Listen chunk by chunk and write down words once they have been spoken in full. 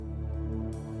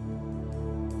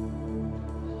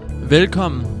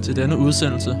Velkommen til denne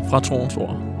udsendelse fra Troens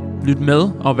Ord. Lyt med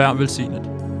og vær velsignet.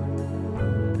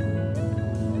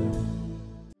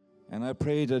 And I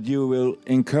pray that you will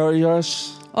encourage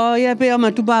us. Og jeg beder om,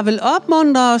 at du bare vil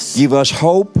opmuntre os. Give us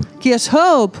hope. Giv os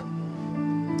håb.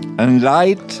 And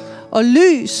light. Og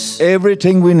lys.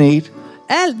 Everything we need.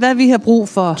 Alt, hvad vi har brug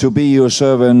for. To be your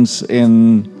servants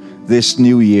in this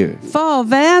new year. For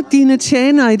at være dine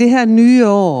tjenere i det her nye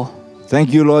år. Thank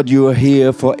you, Lord, you are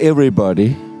here for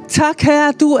everybody. Tak,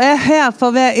 Herre, du er her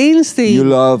for hver eneste en. You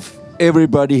love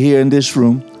everybody here in this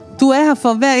room. Du er her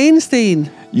for hver eneste en.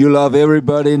 You love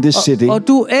everybody in this city. Og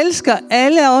du elsker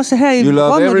alle også her i You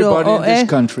love rummet everybody in this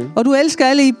country. Og du elsker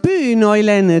alle i byen og i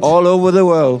landet. All over the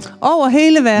world. Over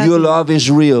hele verden. Your love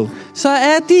is real. Så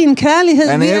er din kærlighed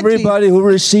and virkelig. Everybody who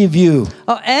receive you.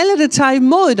 Og alle, der tager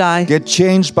imod dig. Get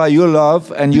changed by your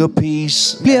love and your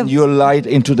peace and your light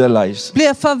into their lives.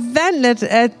 Bliver forvandlet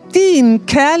af din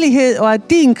kærlighed og af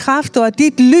din kraft og af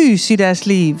dit lys i deres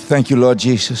liv. Thank you, Lord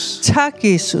Jesus. Tak,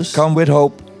 Jesus. Come with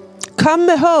hope. Kom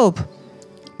med håb.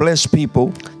 Bless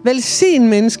people. Velsign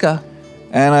mennesker.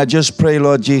 And I just pray,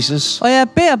 Lord Jesus. Og jeg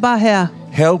beder bare her.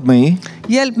 Help me.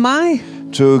 Hjælp mig.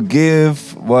 To give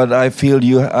what I feel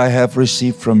I have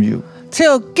received from you. Til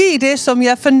at give det, som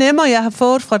jeg fornemmer, jeg har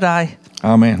fået fra dig.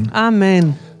 Amen.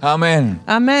 Amen. Amen.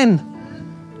 Amen.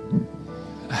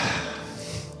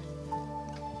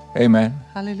 Amen.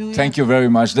 Halleluja. Thank you very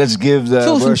much. Let's give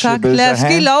the worshipers a hand. Lad os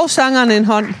give lovsangerne en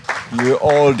hånd. You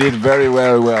all did very,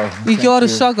 very well. I gjorde det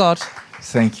så godt.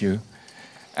 Thank you.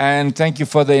 And thank you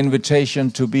for the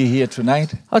invitation to be here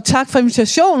tonight. Og tak for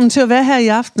invitationen til at være her i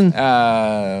aften.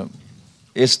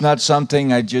 It's not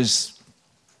something I just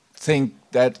think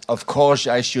that of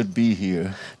course I should be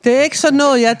here. Det er ikke sådan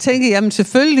noget, jeg tænker, jamen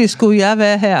selvfølgelig skulle jeg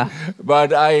være her.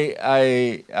 But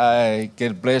I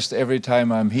get blessed every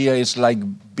time I'm here. It's like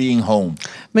being home.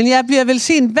 Men jeg bliver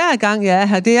velsignet hver gang jeg er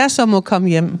her. Det er som at komme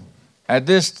hjem. At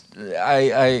this,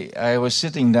 I was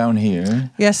sitting down here.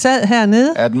 Jeg sad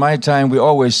hernede. At my time, we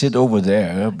always sit over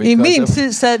there. I min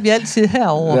tid sad vi altid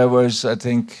herovre. There was, I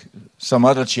think, some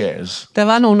other chairs. Der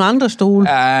var nogle andre stole.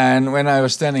 And when I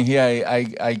was standing here,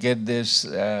 I get this.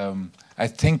 I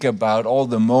think about all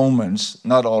the moments,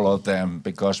 not all of them,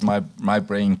 because my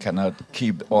brain cannot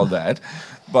keep all that,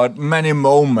 but many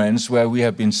moments where we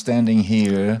have been standing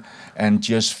here and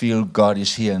just feel God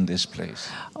is here in this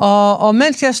place. Og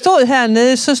mens jeg stod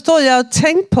hernede, så stod jeg og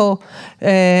tænkte på,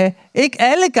 ikke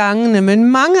alle gangene, men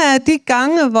mange af de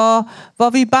gange, hvor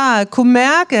vi bare kunne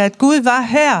mærke, at Gud var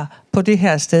her på det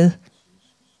her sted.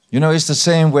 You know, it's the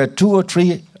same where 2 or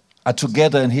 3 are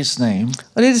together in His name.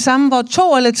 Og det er det samme, hvor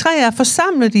 2 eller 3 er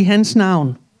forsamlet i hans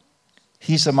navn.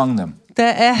 He's among them. Der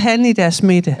er han i deres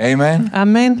midte. Amen.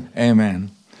 Amen.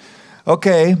 Amen.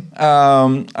 Okay, I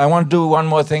want to do one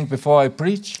more thing before I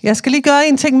preach. Jeg skal lige gøre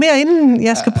en ting mere, inden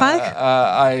jeg skal prædike.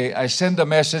 I sent a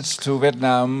message to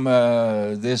Vietnam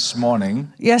this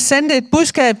morning. Jeg sendte et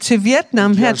budskab til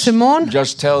Vietnam her til morgen.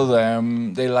 Just tell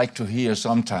them they like to hear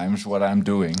sometimes what I'm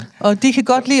doing. Og de kan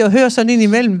godt lide at høre sådan ind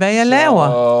imellem, hvad jeg laver.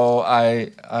 So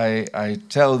I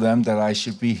tell them that I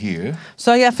should be here.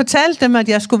 Så jeg fortalte dem, at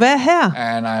jeg skulle være her.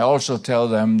 And I also tell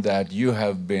them that you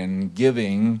have been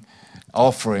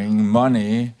offering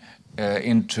money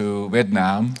into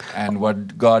Vietnam and what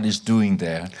God is doing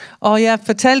there. Og jeg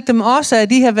fortalte dem også, at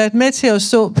de har været med til at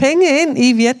så penge ind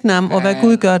i Vietnam og hvad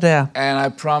Gud gør der. And I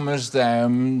promise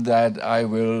them that I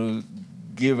will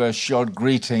give a short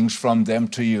greetings from them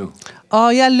to you.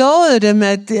 Og jeg lovede dem,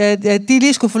 at de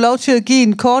lige skulle få lov til at give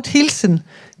en kort hilsen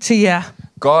til jer.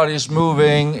 God is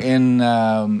moving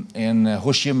in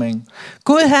Ho Chi Minh.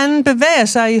 Gud han bevæger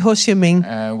sig i Ho Chi Minh.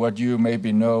 What you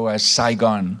maybe know as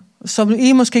Saigon. Som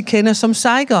I måske kender som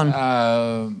Saigon.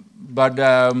 But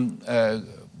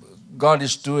God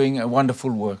is doing a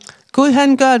wonderful work. Gud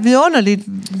han gør et vidunderligt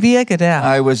virke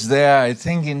der. I was there, I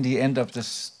think, in the end of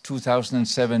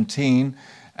 2017,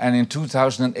 and in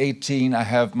 2018 I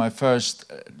have my first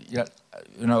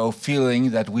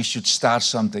feeling that we should start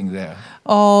something there.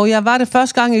 Og jeg var det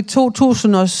første gang i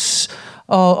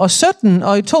 2017,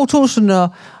 og i 2000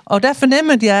 og der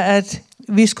fornemmede jeg, at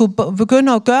vi skulle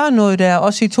begynde at gøre noget der,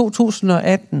 også i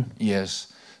 2018. Yes.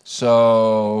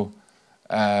 So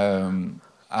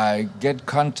I get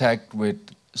contact with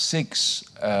 6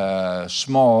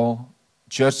 small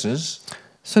churches.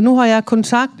 Så nu har jeg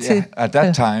kontakt til. At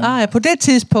that time. På det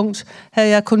tidspunkt havde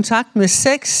jeg kontakt med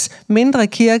 6 mindre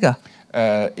kirker.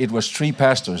 It was 3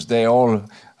 pastors. They all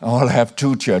have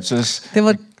 2 churches.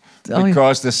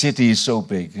 Because the city is so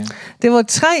big. Det var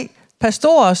 3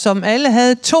 pastorer, som alle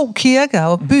havde 2 kirker,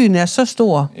 og byen er så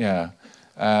stor. Yeah.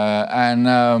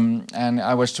 And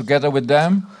I was together with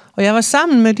them. Og jeg var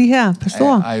sammen med de her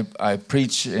pastorer. I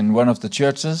preached in one of the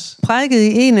churches. Prædikede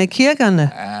i en af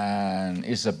kirkerne. And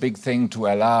it's a big thing to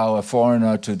allow a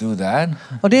foreigner to do that.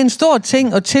 Og det er en stor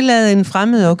ting at tillade en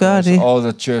fremmed at gøre det. All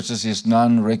the churches is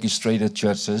non-registered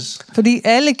churches. Fordi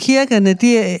alle kirkerne,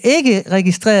 de er ikke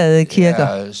registrerede kirker.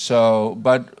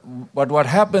 But what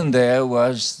happened there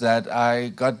was that I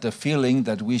got the feeling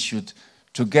that we should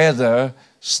together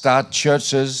start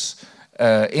churches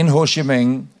in Ho Chi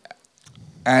Minh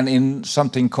and in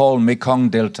something called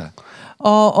Mekong Delta.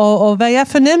 Og hvad jeg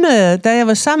fornemmede, da jeg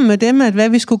var sammen med dem, at hvad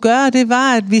vi skulle gøre, det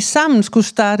var, at vi sammen skulle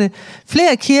starte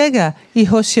flere kirker i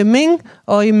Ho Chi Minh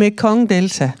og i Mekong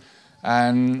Delta.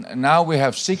 And now we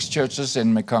have 6 churches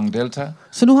in Mekong Delta.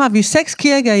 Så nu har vi 6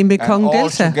 kirker i Mekong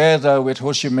Delta. And all together with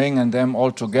Ho Chi Minh and them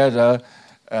all together,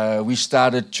 we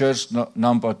started church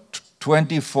number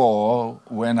 24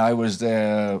 when I was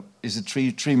there. Is it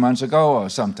three months ago or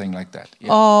something like that?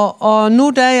 Yeah. Og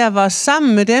nu da jeg var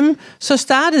sammen med dem, så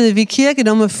startede vi kirke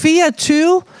nummer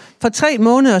 24 for 3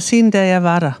 måneder siden, da jeg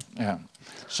var der. Yeah.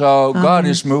 So God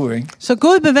is moving. Så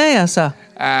Gud bevæger sig.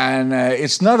 And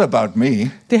it's not about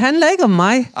me. Det handler ikke om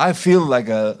mig. I feel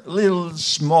like a little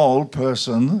small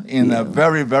person in a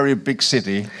very, very big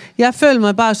city. Jeg føler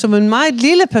mig bare som en meget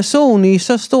lille person i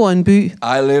så stor en by.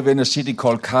 I live in a city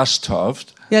called Karstoft.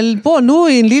 Jeg bor nu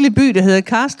i en lille by, der hedder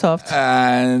Karstoft.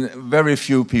 And very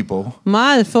few people.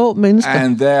 Meget få mennesker.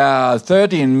 And there are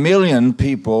 13 million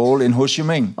people in Ho Chi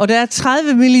Minh. Og der er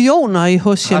 30 millioner i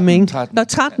Ho Chi Minh. Der er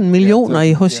 13 millioner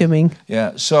i Ho Chi Minh. Yeah,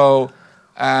 so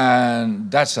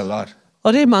and that's a lot.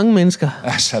 Og det er mange mennesker.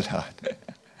 That's a lot.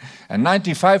 And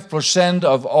 95%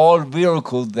 of all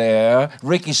vehicle there,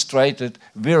 registered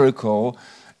vehicle,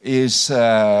 is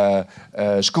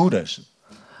scooters.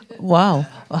 Wow.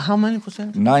 Og how many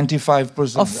procent?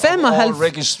 95%.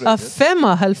 Og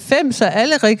 95 af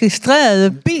alle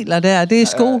registrerede biler der, det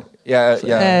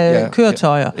er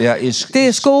køretøjer. Det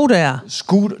er Skoda.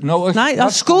 Nej,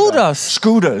 scooters.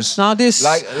 Scooters. No, det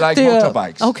er like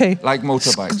motorbikes. Okay. Like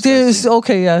motorbikes. Det er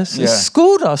okay, ja.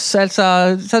 Scooters,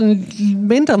 altså sådan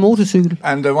mindre motorcykel.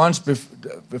 And the ones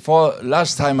before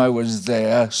last time I was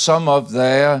there, some of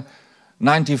their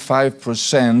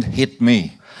 95% hit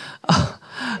me.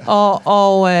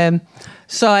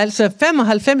 Så altså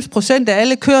 95% af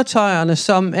alle køretøjerne,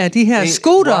 som er de her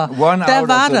scooter,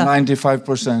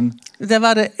 der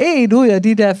var der en ud af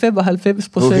de der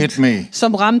 95%,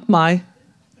 som ramte mig.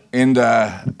 In the,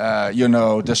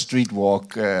 the street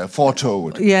walk,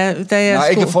 fortoget. Ja, da jeg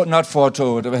ikke not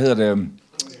fortoget, hvad hedder det?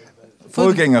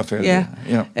 Fodgængerfelt. Ja.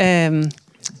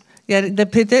 Ja,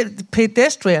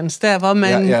 pedestrians, der hvor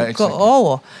man går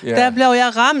over, der blev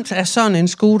jeg ramt af sådan en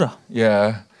scooter.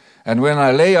 Yeah, and when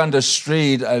I lay on the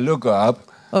street, I look up.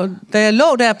 Og da jeg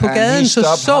lå der på gaden, så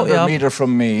jeg op. Meter from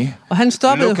me, og han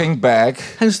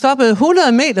stoppede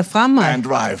 100 meter fra mig. And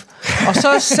drive. Og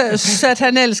så satte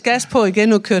han ellers gas på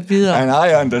igen og kørte videre. And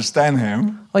I understand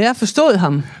him. Og jeg forstod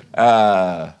ham.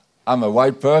 I'm a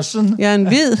white person. Jeg er en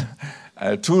hvid.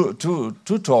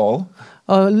 Too tall.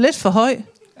 Og lidt for høj.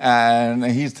 And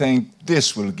he think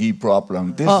this will give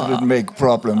problem. This will make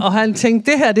problem. Og han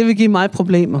tænkte, det her, det vil give mig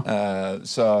problemer.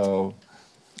 So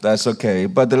that's okay.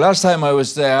 But the last time I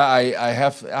was there, I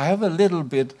have a little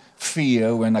bit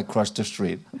fear when I cross the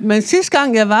street. Men sidste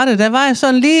gang jeg var der var jeg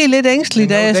sådan lige lidt ængstelig,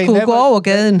 da jeg skulle gå over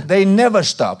gaden. They never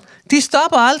stop. De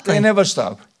stopper aldrig. They never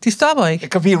stop. De stopper ikke.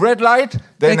 It can be red light,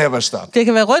 they never stop. Det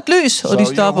kan være rødt lys, og de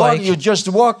stopper ikke. You just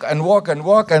walk,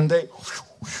 and they.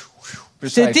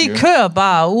 De kører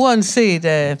bare uanset.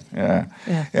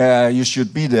 You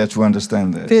should be there to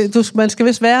understand this. Man skal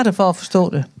vist være der for at forstå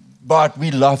det. But we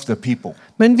love the people.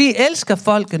 Men vi elsker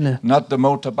folkene. Not the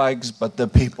motorbikes, but the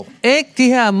people. Ikke de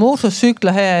her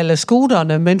motorcykler her eller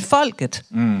scooterne, men folket.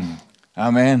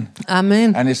 Amen.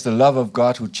 Amen. And it's the love of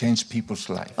God who changed people's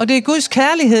life. Og det er Guds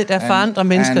kærlighed, der forandrer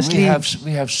menneskers liv.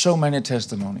 We have so many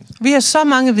testimonies. Vi har så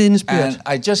mange vidnesbyrd. And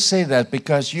I just say that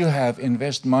because you have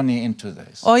invested money into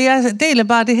this. Og jeg deler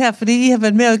bare det her, fordi I har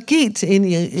været med at give ind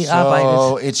i arbejdet.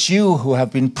 So it's you who have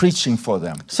been preaching for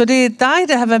them. Så det er dig,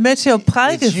 der har været med til at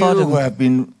prædike for dem. It's you who have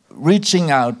been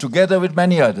reaching out together with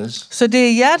many others. Så det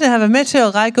er jer, der har været med til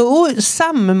at række ud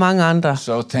sammen med mange andre.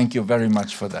 So thank you very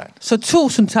much for that. Så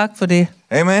tusind tak for det.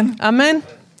 Amen. Amen.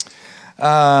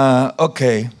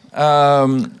 Okay.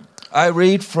 I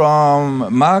read from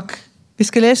Mark. Vi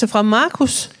skal læse fra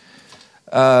Markus.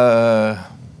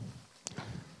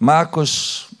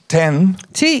 Markus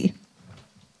 10.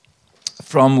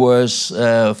 From verse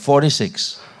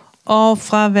 46. Og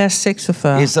fra vers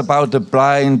 46. It's about the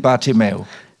blind Bartimaeus.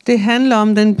 Det handler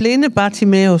om den blinde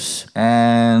Bartimaeus.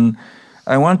 And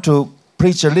I want to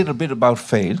preach a little bit about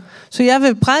faith Så jeg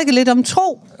vil prædike lidt om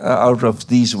tro out of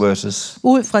these verses.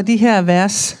 ud fra de her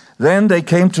vers. Then they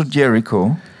came to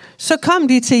Jericho. Så kom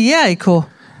de til Jericho.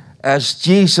 As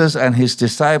Jesus and his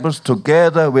disciples,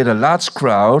 together with a large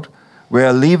crowd,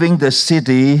 were leaving the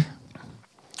city,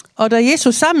 Og da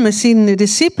Jesus sammen med sine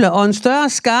disciple og en større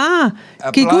skare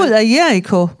gik ud af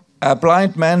Jericho, a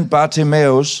blind man,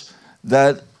 Bartimaeus,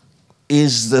 that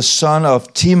is the son of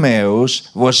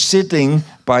Timaeus, was sitting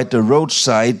by the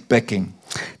roadside begging.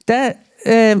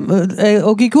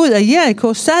 og gik ud af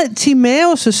Jericho, sad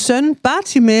Timaeus' søn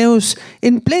Bartimaeus,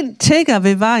 en blind tigger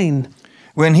ved vejen.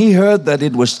 When he heard that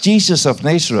it was Jesus of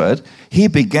Nazareth, he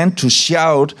began to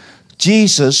shout,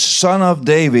 Jesus, son of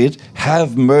David, have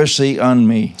mercy on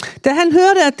me. Da han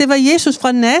hørte, at det var Jesus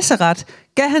fra Nazareth,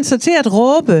 gav han sig til at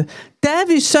råbe,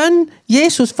 Davids søn,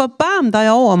 Jesus, forbarm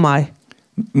dig over mig.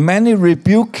 Many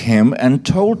rebuked him and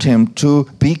told him to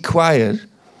be quiet.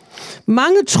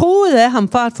 Mange truede af ham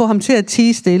for at få ham til at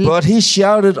tie stille. But he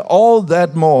shouted all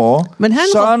that more,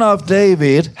 Son of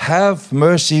David, have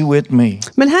mercy with me.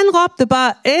 Men han råbte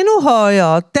bare endnu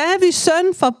højere, Davids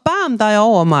søn, forbarm dig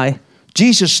over mig.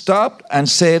 Jesus stopped and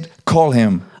said, call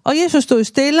him. Og Jesus stod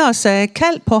stille og sagde,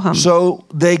 kald på ham. So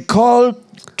they called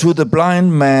to the blind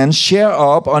man,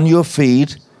 cheer up on your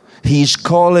feet, he's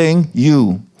calling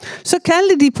you. Så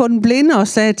kaldte de på den blinde og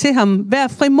sagde til ham, vær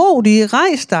frimodig,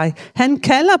 rejs dig, han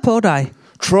kalder på dig.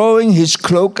 Throwing his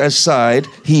cloak aside,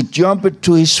 he jumped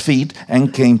to his feet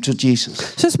and came to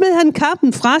Jesus. Så smed han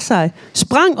kappen fra sig,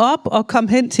 sprang op og kom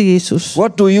hen til Jesus.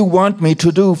 What do you want me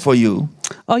to do for you?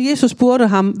 Og Jesus spurgte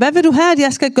ham, hvad vil du have, at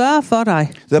jeg skal gøre for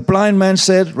dig? The blind man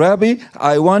said, Rabbi,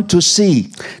 I want to see.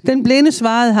 Den blinde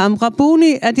svarede ham,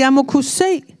 Rabbuni, at jeg må kunne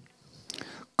se.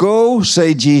 Go,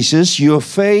 said Jesus, your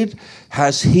faith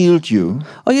has healed you.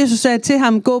 Og Jesus sagde til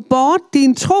ham, gå bort,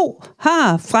 din tro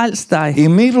har frelst dig.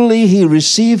 Immediately he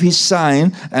received his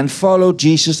sign and followed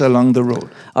Jesus along the road.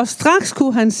 Og straks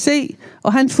kunne han se,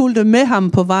 og han fulgte med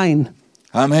ham på vejen.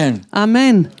 Amen.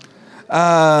 Amen.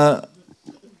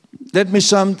 Let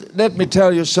me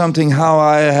tell you something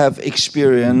how I have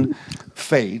experienced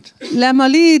faith. Lad mig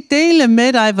lige dele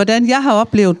med dig, hvordan jeg har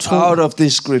oplevet tro. Out of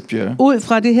this scripture. Ud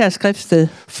fra det her skriftsted.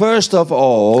 First of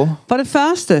all, for det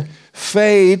første,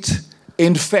 faith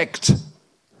infect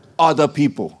other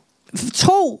people.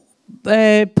 Tro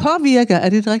påvirker, er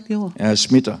det et rigtigt ord? Ja,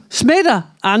 smitter. Smitter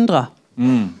andre.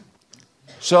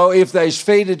 So if there is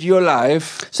faith in your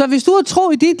life, så hvis du har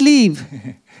tro i dit liv,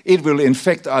 it will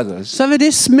infect others. Så vil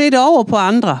det smitte over på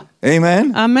andre.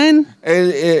 Amen. Amen.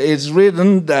 It's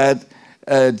written that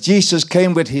Jesus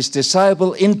came with his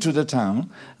disciple into the town.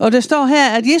 Og der står her,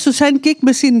 at Jesus han gik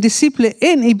med sine disciple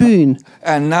ind i byen.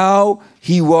 And now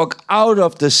he walked out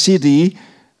of the city.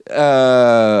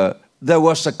 There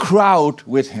was a crowd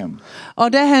with him.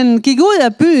 Og da han gik ud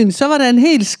af byen, så var der en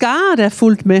hel skare, der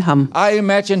fulgte med ham. I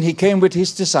imagine he came with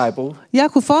his disciple. Jeg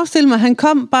kunne forestille mig, at han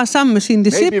kom bare sammen med sine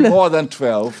disciple. Maybe more than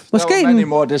 12. Måske, there were many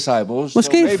more disciples.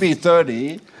 Måske, so maybe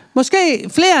 30. Måske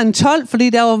flere end 12, fordi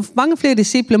der var mange flere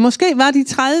disciple. Måske var de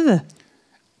 30.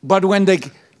 But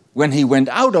when he went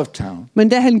out of town, men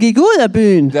da han gik ud af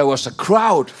byen, there was a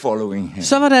crowd following him.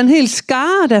 Så var der en hel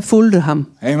skare, der fulgte ham.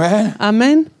 Amen.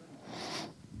 Amen.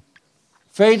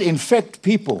 Faith infect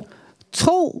people.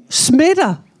 Tro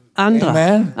smitter andre.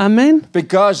 Amen. Amen.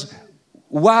 Because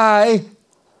why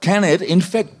can it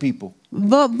infect people?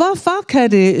 Hvorfor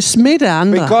kan det smitte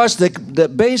andre? Because the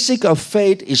basic of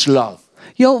faith is love.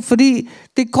 Jo, fordi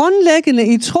det grundlæggende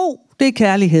i tro, det er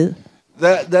kærlighed.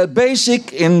 The basic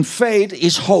in faith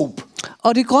is hope.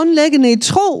 Og det grundlæggende i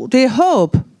tro, det er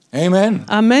håb. Amen.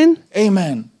 Amen.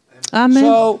 Amen. Amen.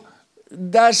 So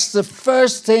that's the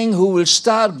first thing who will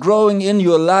start growing in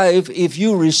your life if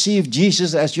you receive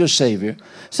Jesus as your savior.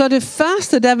 Så det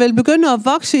første, der vil begynde at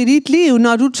vokse i dit liv,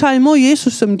 når du tager imod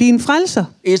Jesus som din frelser.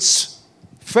 It's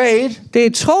faith. Det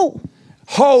er tro.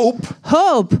 Hope.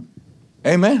 Håb.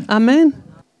 Amen. Amen.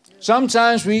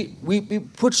 Sometimes we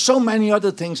put so many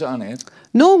other things on it.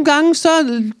 Nogle gange så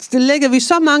lægger vi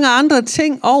så mange andre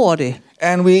ting over det.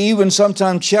 And we even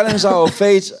sometimes challenge our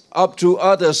faith up to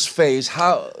others' faith.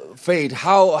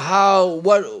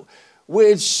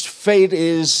 Which faith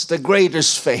is the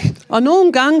greatest faith? Og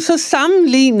nogle gange så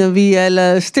sammenligner vi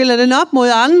eller stiller den op mod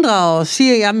andre og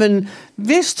siger, jamen,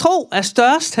 hvis tro er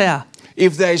størst her.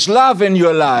 If there is love in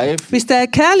your life, hvis der er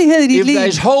kærlighed i dit liv, if there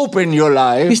is hope in your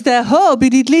life, hvis der er håb i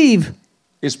dit liv,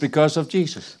 it's because of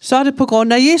Jesus. Så er det på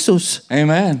grund af Jesus.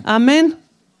 Amen. Amen.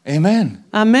 Amen.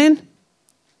 Amen.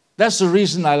 That's the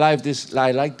reason I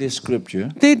like this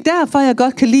scripture. Det er derfor, jeg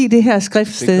godt kan lide det her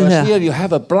skriftsted Because her. here you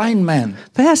have a blind man,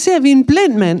 For her ser vi en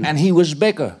blind mand, and he was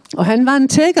beggar, og han var en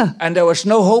tigger. and there was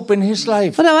no hope in his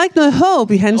life. Og der var ikke noget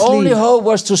håb i hans Only liv. hope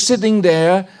was to sitting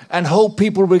there and hope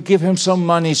people will give him some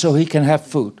money so he can have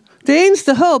food. Det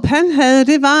eneste håb, han havde,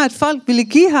 det var, at folk ville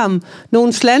give ham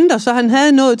nogle slanter, så han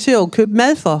havde noget til at købe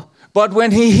mad for. But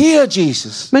when he heard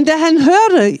Jesus, Men da han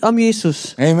hørte om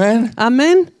Jesus, amen.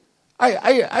 amen,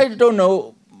 I don't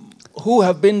know who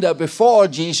have been there before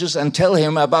Jesus and tell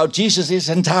him about Jesus is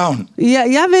in town.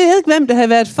 jeg ved ikke, hvem der havde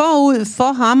været forud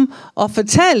for ham og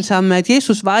fortalt ham, at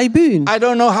Jesus var i byen. I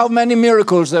don't know how many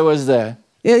miracles there was there.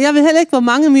 Jeg ved heller ikke, hvor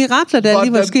mange mirakler, der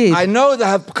lige var sket. I know there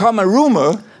have come a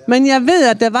rumor Men jeg ved,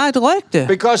 at der var et rygte,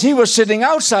 because he was sitting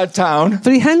outside town,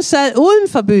 fordi han sad uden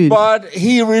for byen. but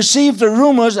he received the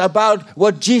rumors about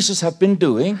what Jesus had been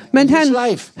doing in his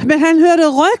life. Men han hørte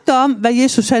rygter om, hvad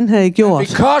Jesus han havde gjort.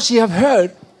 Because he have heard,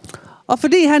 Og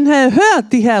fordi han havde hørt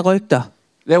de her rygter,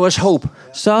 there was hope.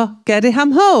 så gav det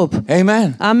ham håb.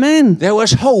 Amen. Amen. There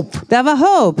was hope. Der var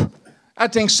håb. I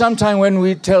think sometime when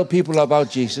we tell people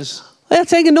about Jesus, Og jeg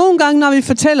tænker nogle gange, når vi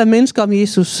fortæller mennesker om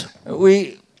Jesus,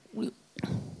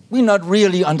 we not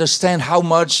really understand how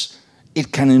much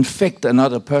it can infect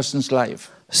another person's life.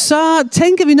 så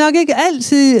tænker vi nok ikke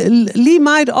altid lige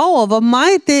meget over, hvor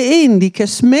meget det egentlig kan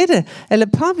smitte eller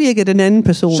påvirke den anden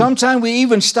person. Sometimes we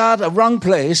even start a wrong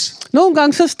place. Nogle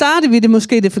gange så starter vi det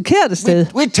måske det forkerte sted.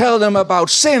 We tell them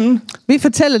about sin. Vi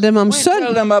fortæller dem om We synd.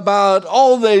 tell them about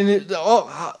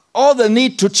all they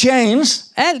need to change.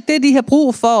 Alt det, de har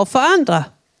brug for at forandre.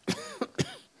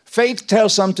 Faith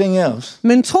tells something else.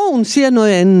 Men troen siger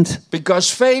noget andet.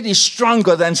 Because faith is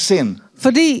stronger than sin.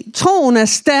 Fordi troen er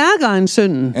stærkere end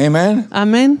synden. Amen.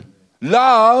 Amen.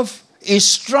 Love is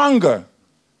stronger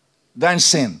than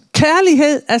sin.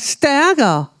 Kærlighed er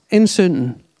stærkere end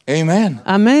synden. Amen.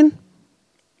 Amen.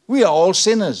 We are all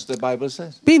sinners, the Bible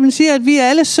says. Bibelen siger, at vi er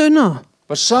alle syndere.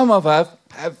 But some of us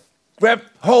have grabbed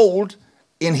hold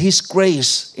in His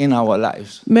grace in our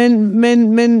lives.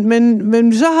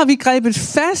 Men så har vi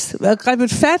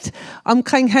grebet fat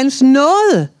omkring hans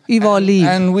nåde i vores liv.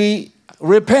 And we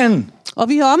repent. Og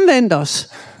vi har omvendt os.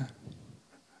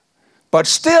 But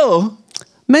still,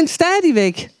 Men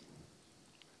stadigvæk,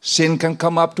 sin can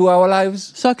come up to our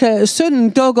lives. så kan synden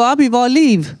dukke op i vores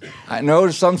liv. I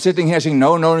know some sitting here saying,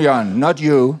 no, Jørn, not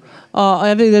you. Og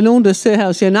jeg ved, der er nogen, der sidder her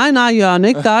og siger, nej, Jørgen,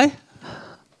 ikke dig.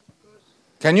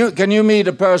 Can you meet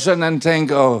a person and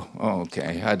think, oh,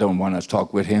 okay, I don't want to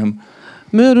talk with him.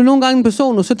 Møder du nogle gange en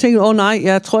person, og så tænker du, nej,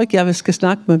 jeg tror ikke, jeg skal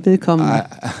snakke med vedkommende.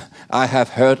 I have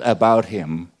heard about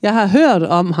him. Jeg har hørt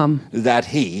om ham. That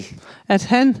he. At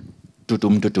han.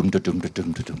 Dudum.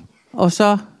 Og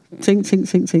så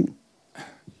ting.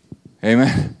 Amen.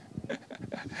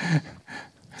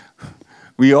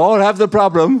 We all have the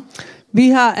problem. Vi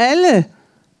har alle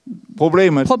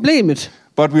problemet.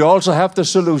 But we also have the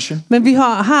solution. Men vi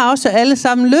har også alle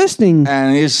sammen løsningen.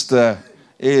 And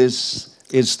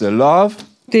it's the love.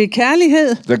 Det er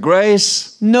kærlighed. The grace.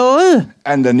 Nåde.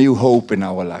 And the new hope in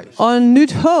our lives. Og en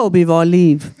nyt håb i vores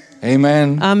liv.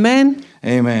 Amen. Amen.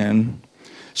 Amen.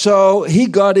 So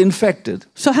he got infected.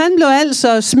 Så han blev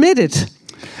altså smittet.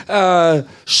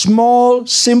 Small,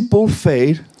 simple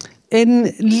faith. En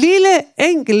lille,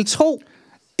 enkel tro.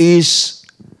 Is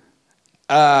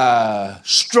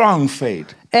strong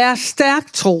faith. Er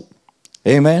stærk tro.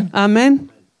 Amen. Amen.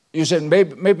 You said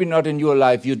maybe not in your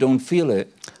life, you don't feel it.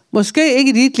 Måske ikke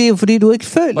i dit liv, fordi du ikke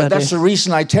føler But that's det. the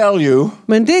reason I tell you.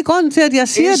 Men det er grunden til, at jeg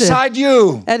siger inside det.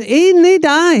 You, at inde i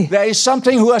dig, there is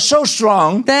something who is so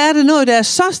strong. Der er det noget, der er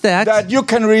så stærkt. That you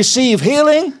can receive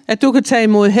healing. At du kan tage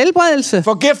imod helbredelse.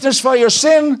 Forgiveness for your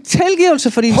sin.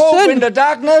 Tilgivelse for din synd. Hope in the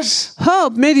darkness.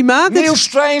 Håb midt i mørket. New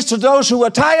strength to those who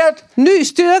are tired. Ny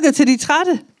styrke til de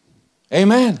trætte.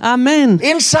 Amen. Amen.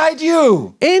 Inside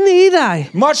you. Inde i dig.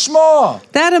 Much more.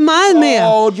 Der er det meget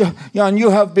mere. Oh, Jørn,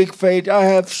 you have big faith. I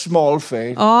have small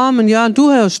faith. Men Jørn, du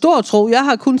har jo stor tro. Jeg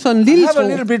har kun sådan en lille tro. I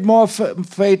have a little bit more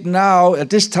faith now at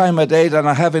this time of day than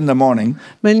I have in the morning.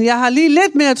 Men jeg har lige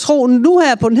lidt mere tro nu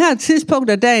her på den her tidspunkt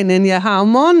af dagen, end jeg har om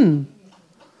morgenen.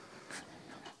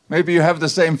 Maybe you have the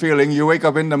same feeling. You wake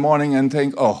up in the morning and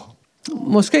think, oh.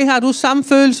 Måske har du samme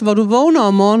følelse, hvor du vågner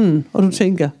om morgenen, og du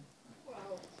tænker.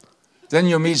 Then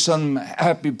you meet some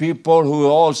happy people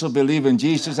who also believe in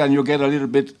Jesus, and you get a little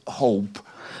bit hope.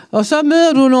 Og så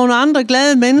møder du nogle andre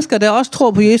glade mennesker, der også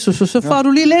tror på Jesus, og så får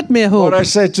du lige lidt mere håb. What I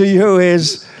said to you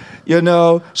is,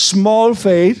 small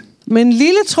faith. Men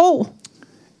lille tro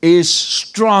is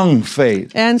strong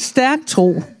faith. Er en stærk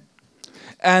tro.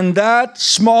 And that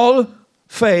small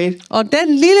faith og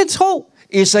den lille tro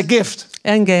is a gift.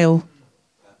 Er en gave.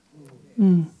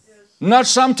 Not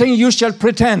something you shall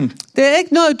pretend, Det er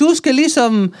ikke noget, du skal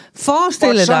ligesom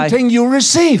forestille but dig, something you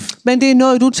receive. men det er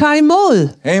noget, du tager imod.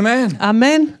 Amen.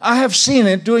 Amen. I have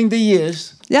seen it during the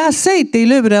years. Jeg har set det i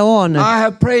løbet af årene. I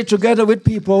have prayed together with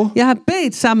people Jeg har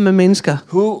bedt sammen med mennesker.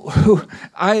 who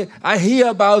I hear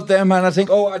about them and I think,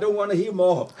 oh, I don't want to hear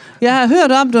more. Jeg har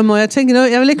hørt om dem, og jeg tænker,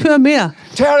 jeg vil ikke høre mere.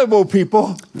 Terrible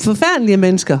people. Forfærdelige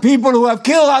mennesker. People who have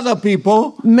killed other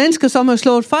people. Mennesker, som har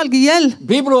slået folk ihjel.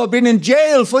 People who have been in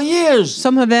jail for years.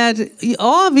 Som har været i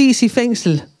årevis i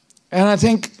fængsel. And I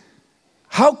think,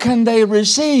 how can they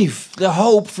receive the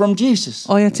hope from Jesus?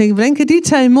 Og jeg tænker, hvordan kan de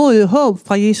tage imod håb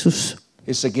fra Jesus?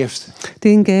 It's a gift. Det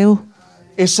er en gave.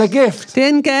 It's a gift. Det er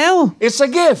en gave. It's a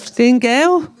gift. Det er en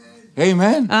gave.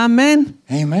 Amen. Amen.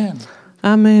 Amen.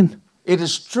 Amen. It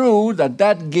is true that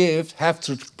gift have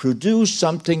to produce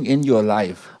something in your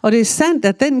life. Og det er sandt,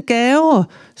 at den gave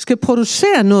skal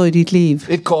producere noget i dit liv,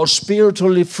 It calls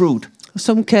spiritually fruit.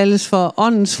 som kaldes for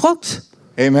åndens frugt.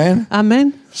 Amen.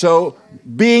 Amen. So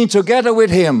being together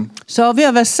with him, Så ved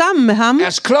at være sammen med ham,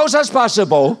 as close as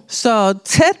possible, så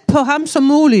tæt på ham som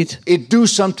muligt, it do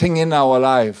something in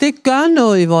our life. det gør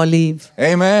noget i vores liv.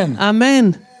 Amen.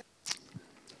 Amen.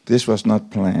 This was not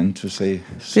planned to say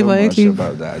so Det var ikke much lige-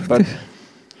 about that, but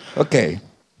okay.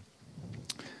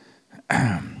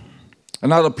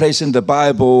 Another place in the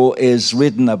Bible is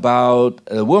written about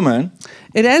a woman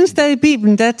Et andet sted i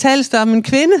Bibelen, der tales der om en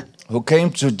kvinde, who came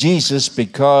to Jesus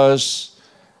because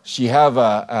she have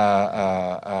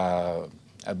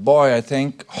a boy, I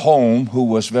think, home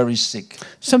who was very sick,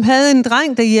 som havde en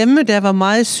dreng derhjemme, der var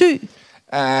meget syg.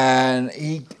 and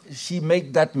she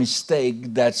made that mistake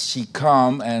that she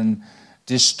come and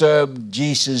disturbed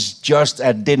Jesus just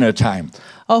at dinner time.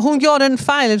 Og hun gjorde den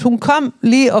fejl, at hun kom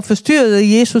lige og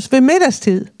forstyrrede Jesus ved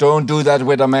middagstid. Don't do that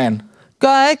with a man.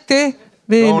 Gør ikke det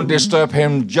ved Don't disturb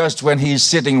him just when he's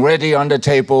sitting ready on the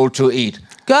table to eat.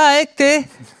 Gør ikke det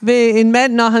ved en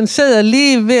mand, når han sidder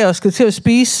lige ved at skal til at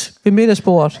spise ved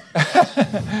middagsbordet.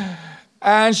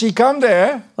 And she come there,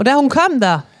 Og da hun kom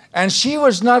der, and she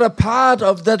was not a part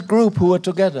of that group who were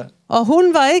together. og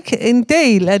hun var ikke en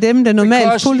del af dem, der normalt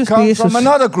Because she fulgtes med come Jesus. from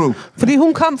another group. Fordi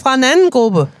hun kom fra en anden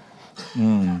gruppe.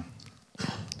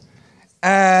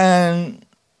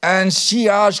 And she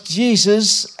asked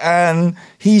Jesus, and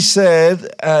he said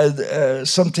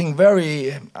something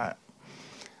very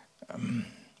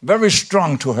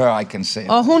strong to her, I can say.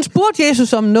 Og hun spurgte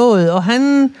Jesus om noget, og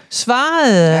han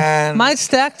svarede meget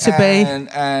stærkt tilbage.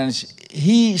 And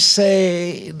he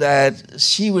said that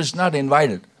she was not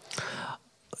invited.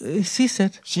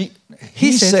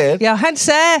 He said, Ja, han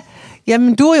sagde,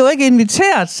 jamen du er jo ikke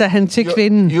inviteret, sagde han til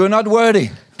kvinden. You're not worthy.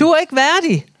 Du er ikke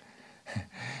værdig.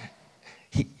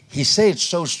 He said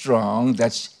so strong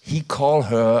that he called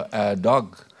her a dog.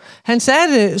 Han sagde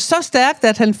det så stærkt,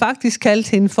 at han faktisk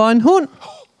kaldte hende for en hund.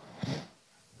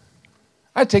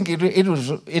 I think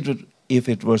if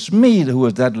it was me who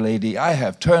was that lady, I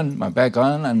have turned my back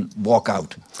on and walk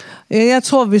out. Jeg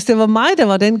tror, hvis det var mig, der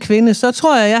var den kvinde, så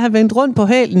tror jeg har vendt rundt på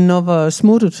hælen og var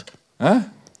smuttet.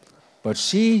 But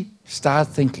she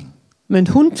started thinking. Men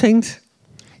hun tænkte,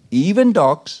 Even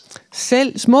dogs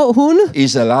selv små hunde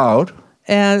is allowed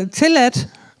er tilladt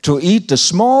to eat the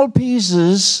small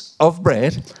pieces of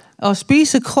bread at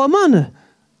spise krummerne,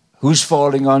 who's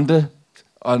falling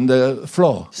on the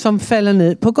floor. som falder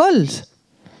ned på gulvet.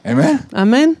 Amen.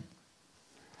 Amen.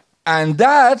 And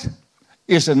that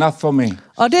is enough for me.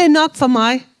 Og det er nok for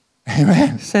mig,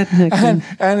 Amen. sagde den her kvinde.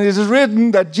 And it is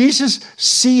written that Jesus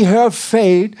see her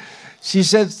faith. She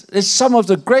said, it's some of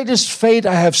the greatest faith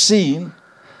I have seen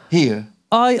here.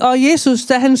 Og Jesus,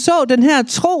 da han så den her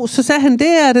tro, så sagde han, det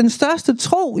er den største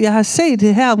tro, jeg har set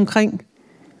det her omkring.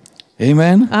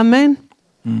 Amen. Amen.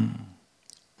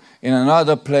 In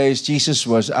another place, Jesus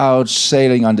was out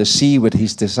sailing on the sea with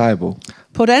his disciple.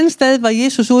 På et andet sted var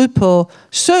Jesus ude på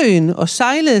søen og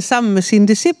sejlede sammen med sine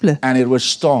disciple. And it was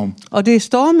storm. Og det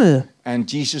stormede.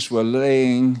 And Jesus was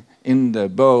laying in the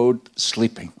boat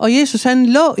sleeping. Og Jesus han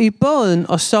lå i båden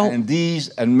og sov.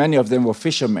 And many of them were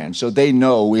fishermen, so they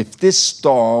know if this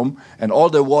storm and all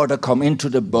the water come into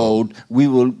the boat, we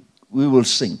will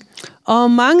sink.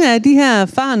 Og mange af de her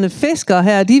erfarne fiskere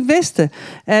her, de vidste,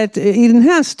 at i den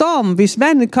her storm, hvis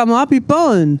vandet kommer op i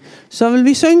båden, så vil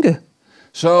vi synke.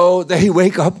 So they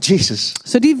wake up Jesus.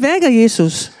 Så de vækker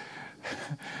Jesus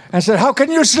and said, how can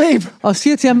you sleep? og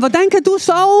siger til ham, hvordan kan du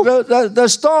sove? The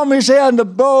storm is here and the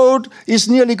boat is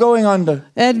nearly going under.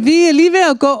 At vi er lige ved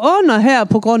at gå under her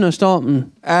på grund af stormen.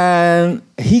 And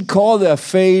he called their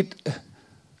faith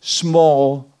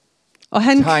small,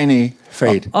 tiny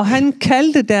faith. Og han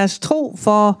kaldte deres tro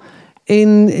for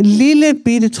en lille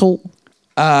bitte tro.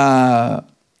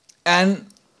 And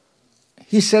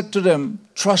he said to them,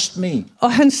 trust me.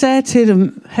 Og han sagde til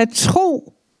dem, have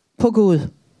tro på Gud.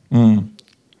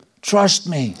 Trust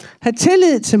me. Ha'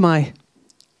 tillid til mig.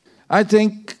 I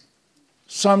think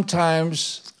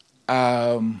sometimes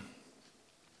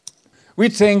we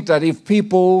think that if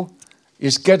people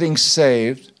is getting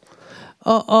saved,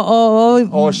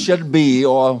 or shall be,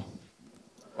 or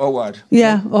what?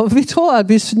 Ja, og vi tror,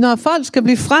 at når folk skal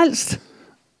blive frelst,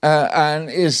 and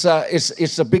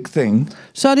it's a big thing.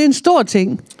 Så er det en stor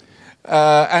ting.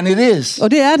 And it is.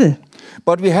 Og det er det.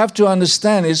 But we have to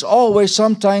understand it's always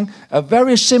sometimes a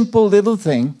very simple little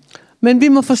thing. Men vi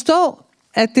må forstå,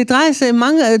 at det drejer sig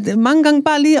mange gange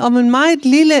bare lige om en meget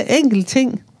lille enkelt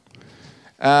ting.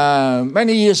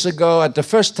 Many years ago, at the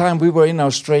first time we were in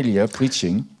Australia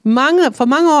preaching, For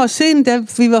mange år siden, da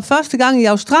vi var første gang i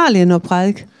Australien og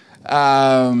prædike,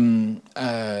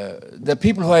 the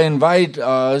people who invite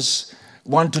us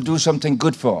want to do something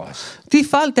good for us. De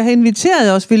folk, der har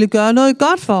inviteret os, ville gøre noget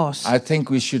godt for os. I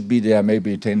think we should be there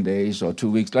maybe 10 days or 2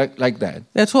 weeks, like that.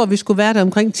 Jeg tror, vi skulle være der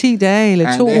omkring 10 dage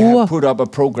eller 2 uger. And they uger. had put up a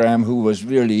program who was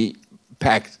really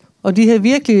packed. Og de havde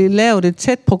virkelig lavet et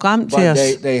tæt program til os.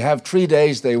 They have 3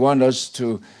 days. They want us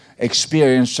to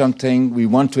experience something we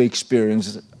want to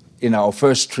experience in our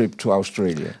first trip to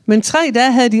Australia. Men 3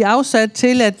 dage havde de afsat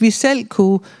til, at vi selv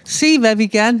kunne sige, hvad vi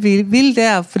gerne ville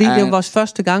der, fordi det var vores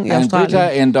første gang i Australien.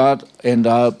 And Britta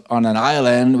ended up on an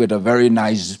island with a very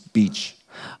nice beach.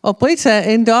 Og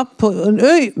Britta endte op på en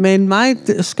ø med en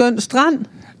meget skøn strand.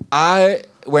 I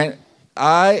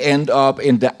ended up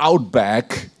in the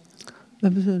outback.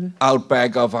 Hvad betyder det?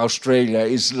 Outback of Australia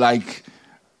is like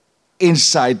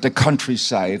inside the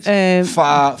countryside,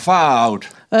 far out.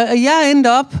 Jeg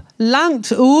endte op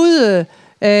langt ude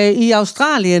i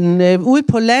Australien, ude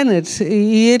på landet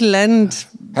i et eller andet.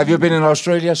 Have you been in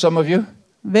Australia, some of you?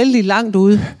 Vældig langt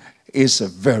ude. It's a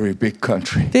very big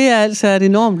country. Det er altså et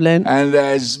enormt land. And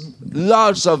there's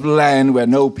lots of land where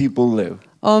no people live.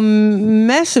 Og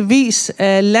massevis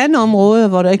af landområder,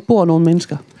 hvor der ikke bor nogen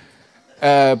mennesker.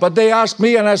 But they asked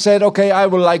me, and I said, okay, I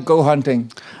would like go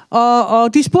hunting.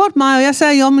 Og de spurgte mig, og jeg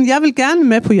sagde, jo, men jeg vil gerne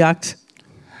med på jagt.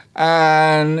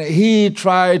 And he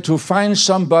tried to find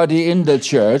somebody in the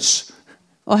church.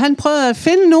 Og han prøvede at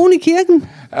finde nogen i kirken.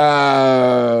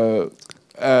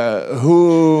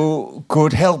 Who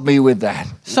could help me with that.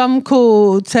 Som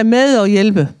kunne tage med og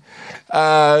hjælpe.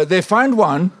 They found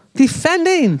one. De fandt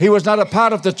en. He was not a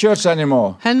part of the church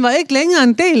anymore. Han var ikke længere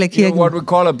en del af kirken. You know what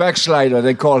we call a backslider,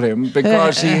 they call him,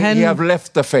 because he have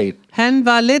left the faith. Han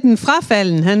var lidt en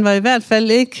frafalden. Han var i hvert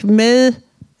fald ikke med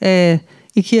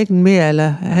i kirken mere,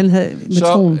 eller han havde med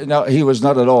troen. No, he was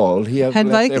not at all. He had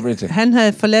left everything. Han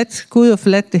havde forladt Gud og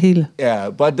forladt det hele.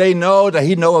 Yeah, but they know that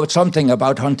he know something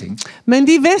about hunting. Men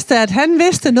de vidste, at han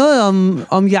vidste noget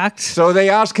om jagt. So they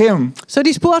asked him. Så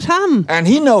de spurgte ham. And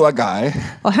he know a guy.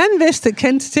 Og han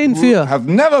kendte til en fyr. Have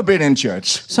never been in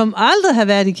church. Som aldrig har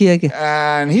været i kirke.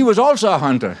 And he was also a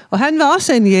hunter. Og han var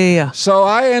også en jæger. So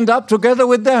I end up together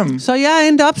with them. Så jeg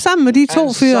endte op sammen med de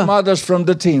 2 fyre. Some others from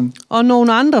the team. Og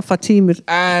nogle andre fra teamet.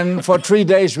 And for 3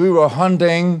 days we were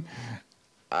hunting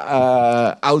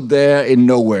out there in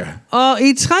nowhere. Og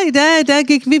i 3 dage, der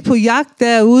gik vi på jagt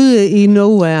derude i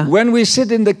nowhere. When we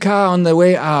sit in the car on the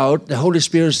way out, the Holy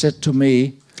Spirit said to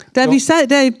me, da vi sad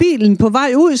der i bilen på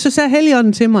vej ud, så sagde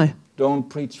Helligånden til mig, don't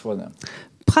preach for them.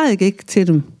 Prædik ikke til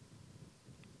dem.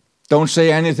 Don't say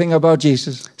anything about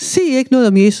Jesus. Sig ikke noget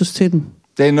om Jesus til dem.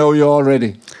 They know you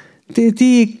already.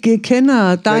 De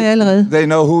kender dig allerede. They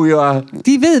know who you are.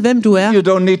 De ved, hvem du er.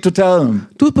 You don't need to tell them.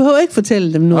 Du behøver ikke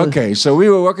fortælle dem noget. Okay, so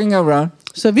we were walking around.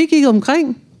 Så vi gik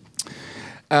omkring.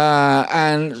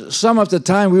 And some of the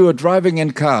time we were driving in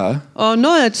car. Og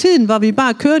noget af tiden var vi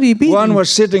bare kørte i bilen. One was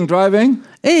sitting driving.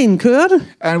 En kørte.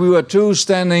 And we were 2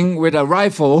 standing with a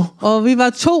rifle. Og vi var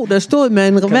 2, der stod med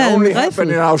en riffel. Can only happen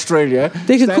in Australia.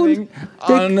 Det kan kun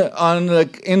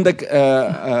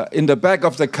in the back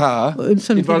of the car.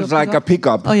 It was like a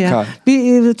pickup car.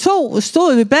 Vi 2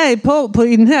 stod bagpå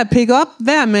i den her pickup,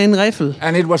 hver med en riffel.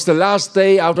 And it was the last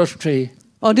day out of 3.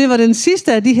 Og det var den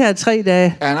sidste af de her 3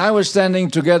 dage. And I was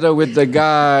standing together with the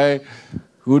guy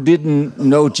who didn't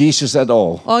know Jesus at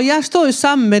all. Og jeg stod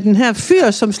sammen med den her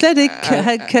fyr, som slet ikke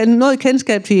havde noget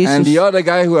kendskab til Jesus. And the other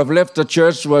guy who have left the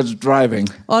church was driving.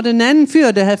 Og den anden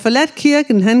fyr, der havde forladt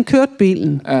kirken, han kørte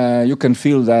bilen. You can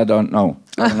feel that on no.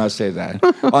 I will not say that.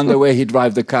 On the way he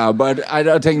drive the car, but I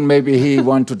don't think maybe he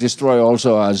want to destroy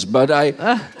also us. But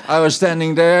I was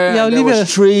standing there. And there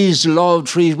was trees, low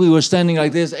trees. We were standing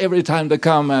like this every time there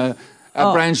come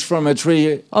a branch from a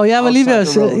tree. Og jeg var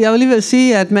lige ved at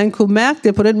sige, at man kunne mærke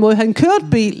det på den måde, han kørte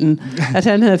bilen, at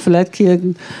han havde forladt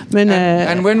kirken. Men,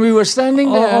 and when we were standing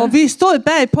there, og vi stod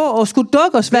bagpå og skulle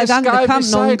dukke os, hver gang der kom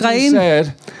nogle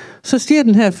grene. Så siger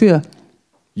den her fyr,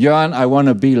 Jørn, I want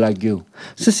to be like you.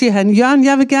 Så siger han, Jørn,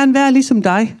 jeg vil gerne være ligesom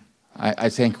dig. I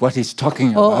think, what he's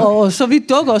talking about. Og så vi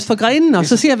dukker os for grenen, og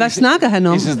så siger jeg, hvad snakker han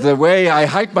om? This is the way I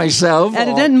hide myself. Er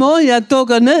det den måde, jeg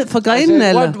dukker ned for grenen,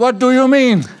 eller? What do you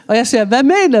mean? Og jeg siger, hvad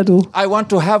mener du? I want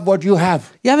to have what you have.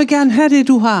 Jeg vil gerne have det,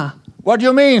 du har. What do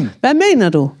you mean? Hvad mener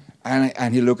du?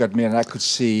 And he looked at me, and I could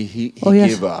see he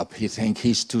gave up. He think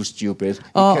he's too stupid. He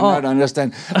cannot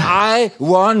understand. I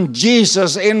want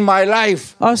Jesus in my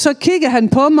life. Og så kigger han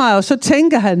på mig, og så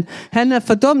tænker han er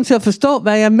for dum til at forstå,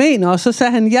 hvad jeg mener. Og så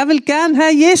sagde han, jeg vil gerne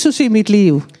have Jesus i mit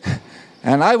liv.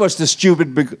 And I was the stupid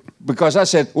because I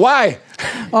said, why?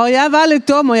 Og jeg var lidt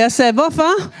dum, og jeg sagde,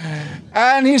 hvorfor?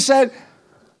 And he said,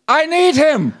 I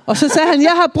need him. Og så sagde han,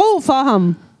 jeg har brug for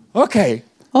ham. Okay.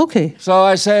 So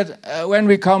I said, when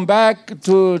we come back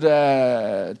to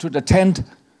the tent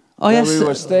where we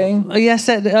were staying, og jeg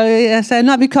sagde,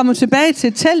 når vi kommer tilbage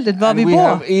til teltet, hvor vi bor, we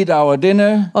have eat our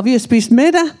dinner, og vi har spist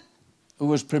middag, it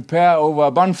was prepared over a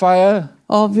bonfire,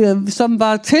 og som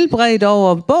var tilberedt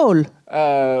over bål,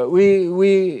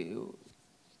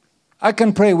 I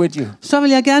can pray with you. Så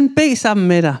vil jeg gerne bede sammen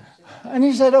med dig. And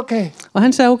he said, okay. Og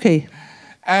han sagde, okay.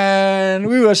 And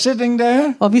we were sitting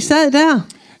there. Og vi sad der.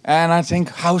 And I think,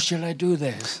 how shall I do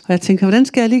this? Og jeg tænker, hvordan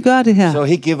skal jeg lige gøre det her? So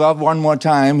he gave up one more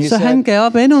time. Så han gav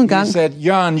op endnu en gang. He said,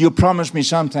 Jørn, you promised me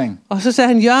something. Og så sagde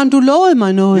han, Jørn, du lovede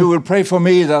mig noget. You will pray for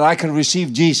me that I can receive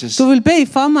Jesus. Du vil bede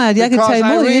for mig, at jeg kan tage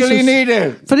imod Jesus. Because I really need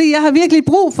it. Fordi jeg har virkelig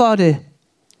brug for det.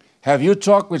 Have you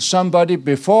talked with somebody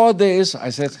before this?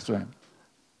 I said to him.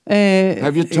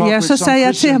 Have you talked with some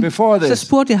Christian before this? Så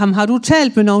spurgte jeg ham, har du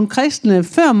talt med nogle kristne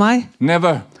før mig?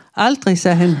 Never. Aldrig,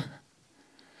 sagde han.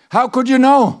 How could you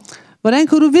know? Hvordan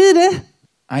kunne du vide det?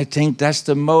 I think that's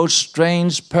the most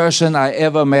strange person I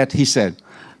ever met, he said.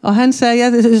 Og han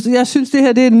sagde, jeg synes det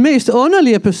her det er den mest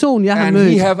underlige person jeg har mødt.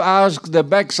 And he have asked the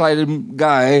backside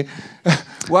guy,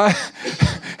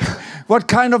 what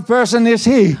kind of person is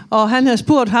he? Og han har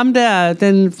spurgt ham der,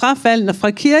 den frafaldne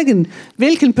fra kirken,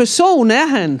 hvilken person er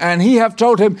han? And he have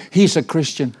told him he's a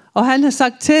Christian. Og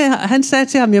han sagde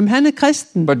til ham, jamen han er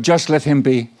kristen. But just let him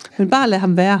be. Men bare lad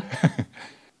ham være.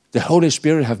 The Holy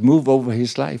Spirit have moved over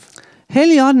his life.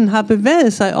 Helligånden har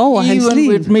bevæget sig over hans liv.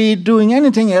 Even with me doing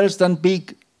anything else than be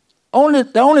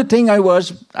the only thing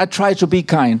I try to be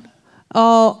kind.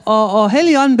 Og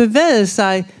Helligånden bevægede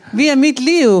sig via mit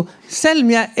liv,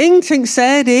 selvom jeg ingenting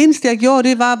sagde. Det eneste jeg gjorde,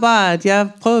 det var bare, at jeg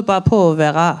prøvede bare på at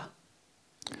være rar.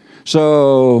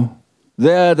 So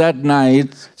there that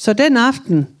night. Så den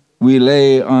aften. We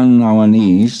lay on our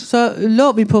knees. Så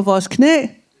lå vi på vores knæ.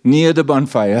 Near the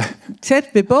bonfire. Tæt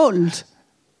ved bålet.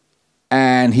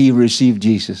 And he received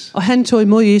Jesus. Og han tog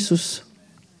imod Jesus.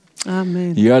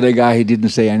 Amen. The other guy, he didn't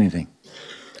say anything.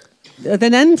 Og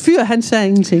den anden fyr, han sagde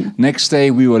ingenting. Next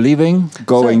day we were leaving,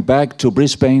 going back to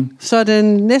Brisbane. Så den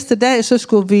næste dag, så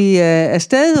skulle vi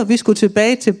afsted, og vi skulle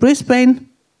tilbage til Brisbane.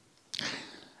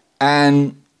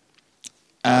 And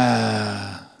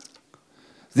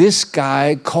this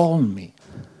guy called me.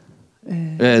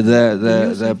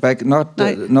 The back, not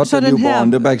the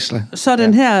newborn, the backslide. Så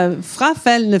den her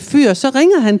frafaldne fyr, så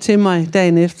ringer han til mig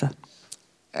dagen efter.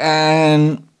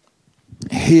 And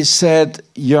he said,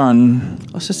 Jørn.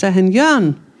 Og så sagde han,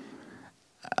 Jørn.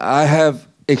 I have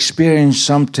experienced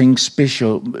something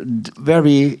special,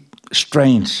 very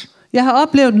strange. Jeg har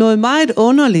oplevet noget meget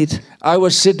underligt. I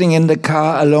was sitting in the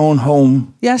car alone home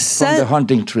from the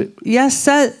hunting trip. Jeg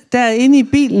sad derinde i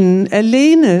bilen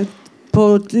alene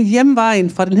på hjemvejen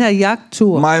fra den her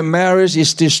jagttur. My marriage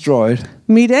is destroyed.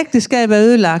 Mit ægteskab er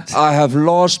ødelagt. I have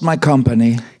lost my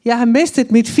company. Jeg har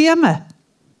mistet mit firma.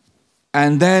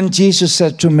 And then Jesus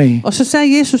said to me. Og så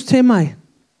sagde Jesus til mig.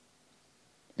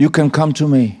 You can come to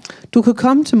me. Du kan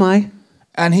komme til mig.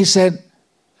 And he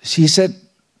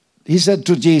said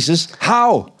to Jesus,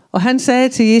 how? Og han sagde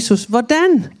til Jesus,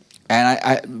 hvordan? And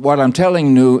what I'm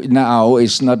telling you now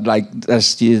is not like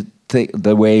that's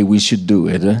the way we should do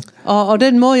it. Og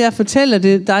den måde jeg fortæller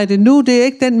dig det nu, det er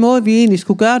ikke den måde vi egentlig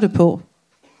skulle gøre det på.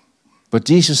 But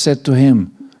Jesus said to him,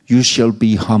 you shall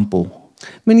be humble.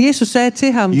 Men Jesus sagde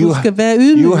til ham, du skal være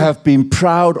ydmyg. You have been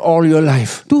proud all your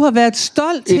life. Du har været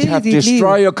stolt hele dit liv. It have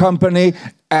destroyed your company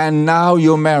and now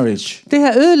your marriage. Det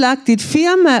har ødelagt dit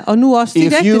firma og nu også dit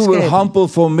ægteskab. If you will humble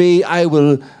for me, I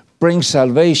will bring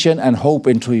salvation and hope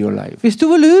into your life. Hvis du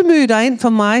vil ydmyge dig ind for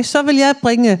mig, så vil jeg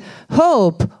bringe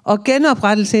håb og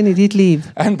genoprettelse ind i dit liv.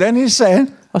 And then he said,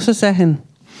 og så sagde han,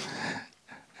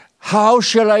 How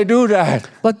shall I do that?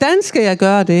 Hvordan skal jeg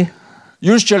gøre det?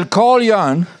 You shall call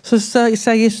Jørn Så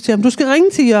sagde Jesus til ham, du skal ringe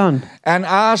til Jørn and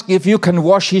ask if you can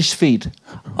wash his feet.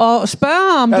 og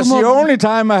spørge om That's the only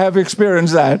time I have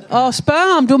experienced that.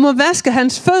 om du må vaske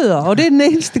hans fødder, og det er den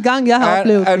eneste gang jeg har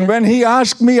oplevet And det. when he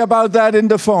asked me about that in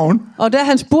the phone, Og da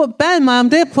han bad mig om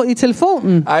det i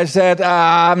telefonen, I said,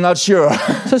 I'm not sure.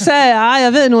 så sagde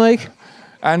jeg ved nu ikke.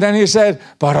 And then he said,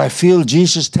 but I feel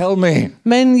Jesus tell me.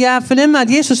 Men jeg fornemmer, at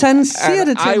Jesus han siger det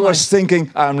And til I mig. was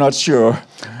thinking, I'm not sure.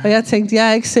 Og jeg tænkte, jeg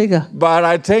er ikke sikker.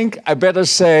 But I think I better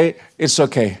say it's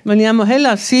okay. Men jeg må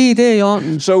hellere sige, det er i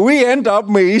orden. So we end up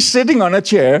me sitting on a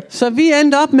chair. Så vi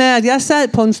endte op med, at jeg sad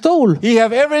på en stol. He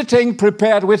have everything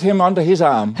prepared with him under his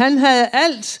arm. Han havde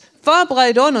alt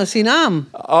forberedt under sin arm.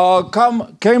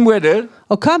 Came with it.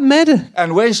 Og kom med det.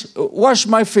 And wash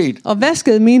my feet. Og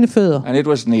vaskede mine fødder. And it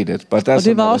was needed, but that's Og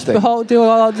det var også behov. Det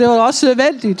var også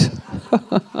nødvendigt.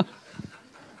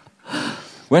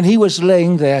 When he was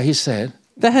laying there, he said,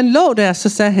 Da han lå der, så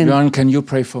sagde han, Jørn, can you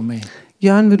pray for me?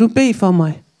 Jørgen, vil du bede for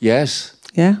mig? Yes.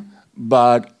 Ja.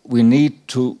 But we need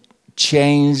to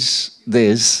change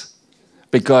this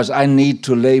because I need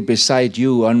to lay beside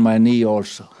you on my knee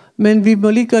also. Men vi må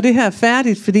lige gøre det her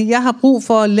færdigt, fordi jeg har brug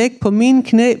for at lægge på mine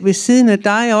knæ ved siden af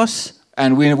dig også.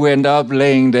 And we end up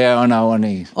laying there on our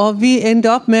knees. Og vi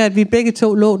endte op med, at vi begge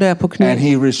to lå der på knæ. And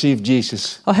he received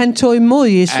Jesus. Og han tog imod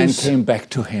Jesus. And came back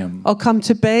to him. Og kom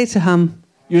tilbage til ham.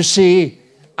 You see,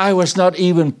 I was not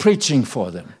even preaching for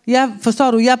them.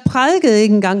 Forstår du, jeg prædikede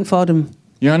ikke engang for dem.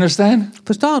 You understand?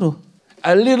 Forstår du?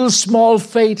 A little small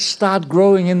faith start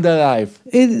growing in their life.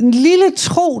 En lille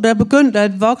tro, der begyndte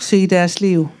at vokse i deres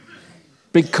liv.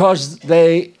 Because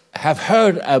they have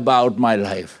heard about my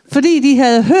life. Fordi de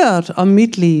havde hørt om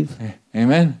mit liv.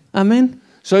 Amen. Amen.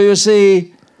 So you see,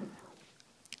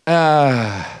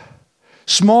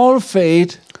 small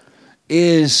faith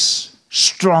is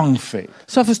strong faith.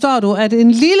 Så forstår du, at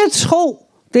en lille tro,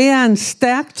 det er en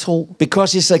stærk tro.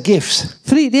 Because it's a gift.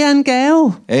 Fordi det er en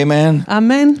gave. Amen.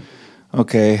 Amen.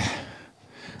 Okay.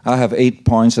 I have 8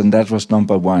 points, and that was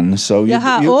number 1. So Jeg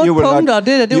har 8 punkter, og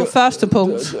det var første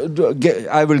punkt.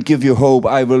 I will give you hope.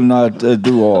 I will not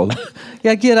do all.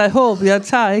 Jeg giver dig håb. Jeg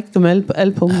tager ikke dem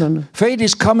alle punkterne. Faith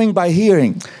is coming by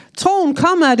hearing. Troen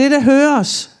kommer af det, der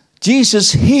høres.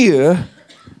 Jesus here.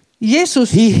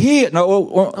 Jesus. He hear.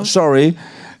 No, sorry.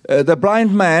 The blind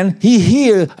man. He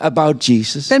hear about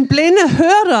Jesus. Den blinde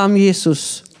hørte om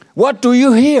Jesus. What do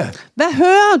you hear? Hvad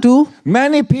hører du?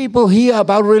 Many people hear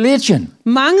about religion.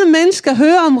 Mange mennesker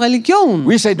hører om religion.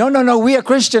 We say, no, we are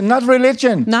Christian, not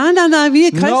religion. Nej, vi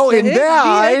er kristne. No, in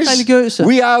their eyes, religiøse.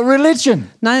 we are religion.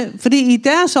 Nej, fordi i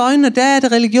deres øjne, der er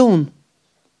det religion.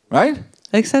 Right?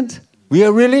 Ikke sandt? We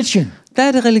are religion. Der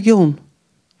er det religion.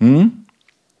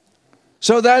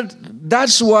 So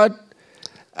that's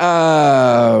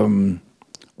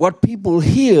what people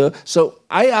hear. So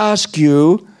I ask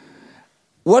you,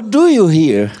 what do you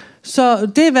hear? Så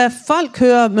det er, hvad folk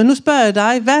hører, men nu spørger jeg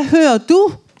dig, hvad hører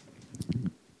du?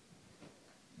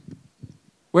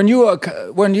 When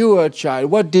you were a child,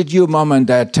 what did your mom and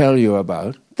dad tell you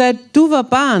about? Da du var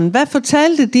barn, hvad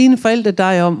fortalte dine forældre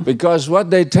dig om? Because what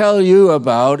they tell you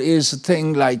about is a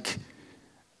thing like,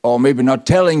 or maybe not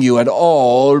telling you at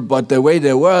all, but the way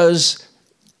there was,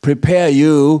 prepare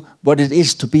you what it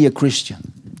is to be a Christian.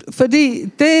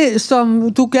 Fordi det,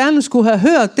 som du gerne skulle have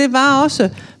hørt, det var også,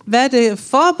 hvad det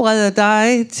forbereder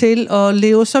dig til at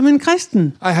leve som en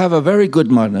kristen. I have a very good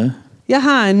mother. Jeg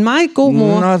har en meget god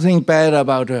mor. Nothing bad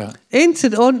about her.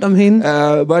 Intet ondt om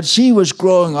hende. But she was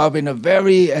growing up in a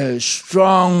very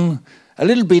strong, a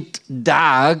little bit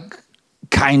dark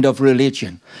kind of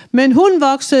religion. Men hun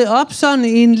voksede op sådan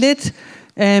i en lidt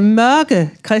mørke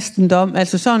kristendom,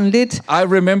 altså sådan lidt. I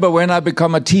remember when I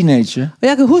became a teenager. Og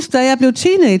jeg kan huske, da jeg blev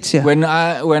teenager.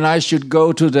 When I should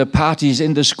go to the parties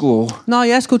in the school. Når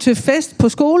jeg skulle til fest på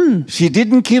skolen. She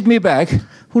didn't keep me back.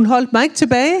 Hun holdt mig ikke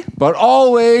tilbage. But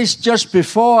always, just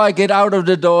before I get out of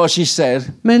the door, she said.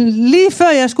 Men lige før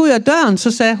jeg skulle ud af døren,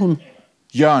 så sagde hun.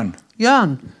 Jørn.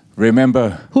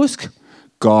 Remember. Husk.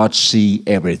 God see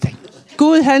everything.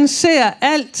 Gud, han ser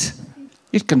alt.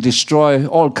 It can destroy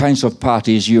all kinds of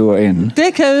parties you are in.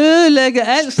 Det kan ødelægge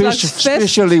alt slags fest.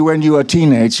 Especially when you are a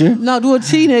teenager. Når du er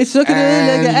teenager, så kan det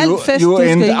ødelægge alt fest. You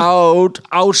end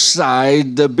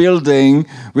outside the building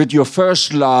with your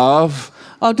first love.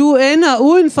 Og du ender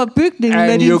uden for bygningen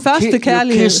med din første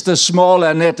kærlighed. You kiss the small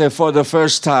Annette for the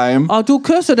first time. Og du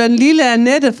kysser den lille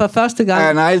Annette for første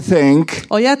gang. And I think.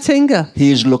 Og jeg tænker.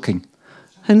 He is looking.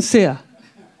 Han ser.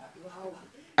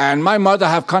 And my mother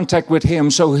have contact with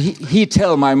him, so he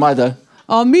tell my mother.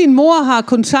 Og min mor har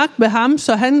kontakt med ham,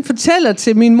 så han fortæller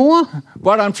til min mor.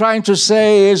 What I'm trying to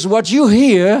say is what you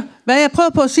hear. Hvad jeg prøver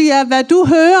på at sige er, hvad du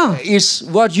hører, Is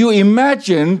what you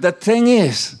imagine the thing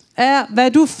is. er,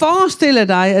 hvad du forestiller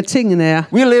dig, at tingene er.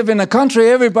 We live in a country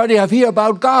everybody have heard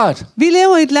about God. Vi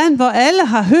lever i et land, hvor alle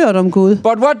har hørt om Gud.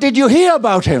 But what did you hear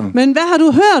about him? Men hvad har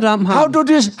du hørt om ham?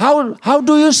 How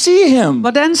do you see him?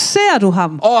 Hvordan ser du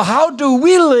ham? Or how do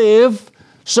we live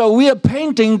so we are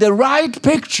painting the right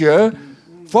picture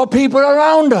for people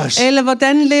around us? Eller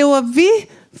hvordan lever vi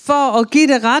for at give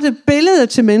det rette billede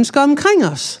til mennesker omkring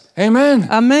os? Amen.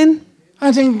 Amen.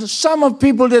 I think some of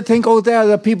people they think, oh, there are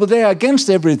the people there against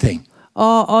everything.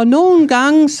 Og nogle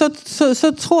gange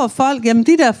så tror folk, jamen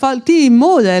de der folk, de er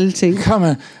imod alle ting. Come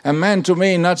on, a man to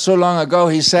me not so long ago,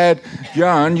 he said,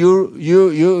 Jørn,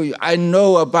 I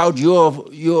know about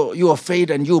your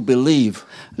faith and you believe.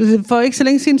 For ikke så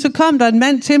længe siden, så kom der en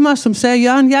mand til mig, som sagde,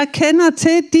 Jørn, jeg kender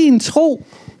til din tro.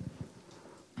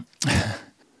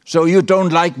 So you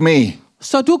don't like me.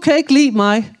 Så du kan ikke lide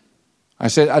mig. I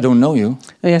said, I don't know you.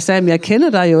 Og jeg sagde, men jeg kender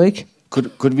dig jo ikke.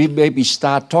 Could we maybe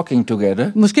start talking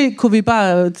together? Måske kunne vi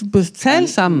bare tale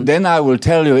sammen. Then I will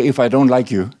tell you if I don't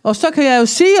like you. Og så kan jeg jo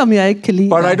sige, om jeg ikke kan lide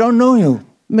But dig. I don't know you.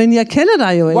 Men jeg kender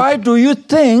dig jo ikke. Why do you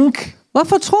think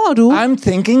Hvorfor tror du, I'm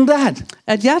thinking that?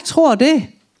 at jeg tror det?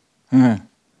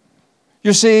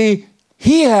 You see,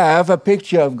 he have a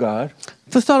picture of God.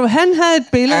 Forstår du, han havde et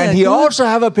billede And af he Gud, also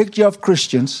have a picture of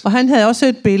Christians. og han havde også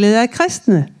et billede af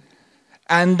kristne.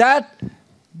 And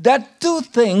that two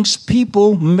things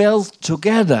people melt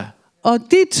together. Og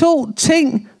de to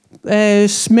ting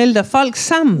smelter folk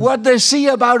sammen. What they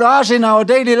see about us in our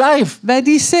daily life. Hvad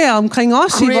de ser omkring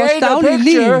os i vores Create a daglige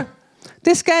liv, picture.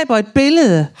 det skaber et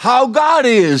billede How God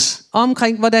is.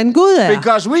 omkring, hvordan Gud er.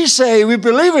 Because we say we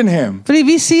believe in him. Fordi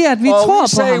vi siger, at vi Or tror we på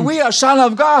say ham. we are son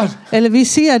of God. Eller vi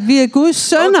siger, at vi er Guds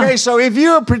sønner. Okay, so if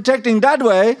you are protecting that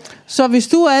way, Så hvis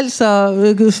du altså...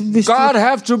 God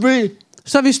have to be...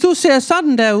 Så hvis du ser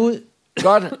sådan der ud,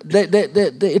 God,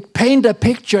 it paint a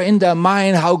picture in their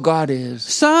mind how God is.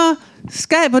 så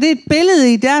skaber det et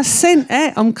billede i deres sind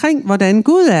af omkring, hvordan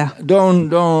Gud er.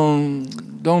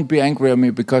 Don't be angry at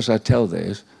me because I tell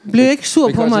this. Bliv ikke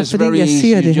sur på mig, fordi jeg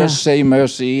siger det You just her. say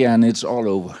mercy and it's all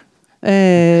over.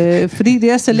 Fordi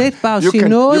det er så let bare at sige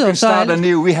noget, og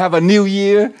så we have a new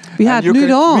year. Vi har et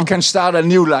nyt år. We can start a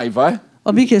new life, right?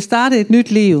 Og vi kan starte et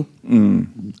nyt liv.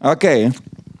 Okay.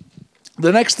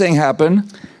 The next thing happened.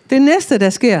 Det næste, der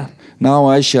sker.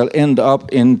 Now I shall end up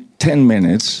in 10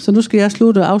 minutes. Så nu skal jeg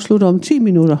afslutte om 10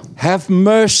 minutter. Have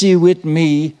mercy with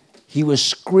me. He was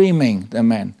screaming, the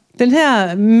man. Den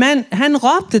her mand, han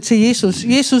råbte til Jesus,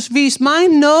 Jesus, vis mig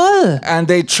noget. And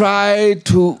they tried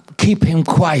to keep him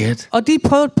quiet. Og de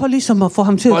prøvede på ligesom at få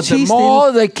ham til at But tie the stille.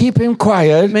 more they keep him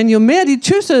quiet, Men jo mere de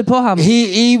tystede på ham,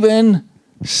 he even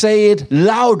say it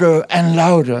louder and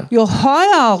louder. jo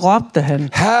højere råbte han.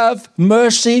 Have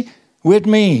mercy with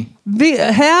me.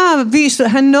 Herre, vis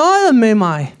han noget med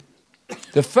mig.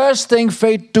 The first thing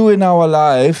faith do in our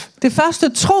life Det første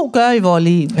tro gør i vores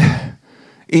liv,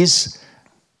 is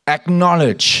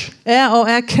acknowledge. er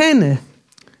at erkende.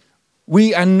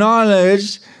 We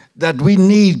acknowledge that we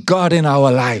need God in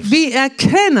our life. Vi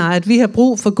erkender, at vi har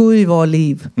brug for Gud i vores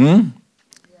liv.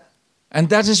 And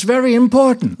that is very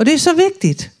important. Og det er så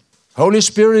vigtigt. Holy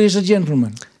Spirit is a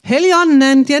gentleman. Helligånden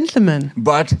er en gentleman.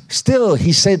 But still,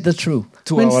 he said the truth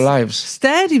to Men our lives.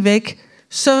 stadigvæk,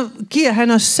 så giver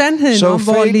han os sandheden So om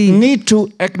vores faith liv. need to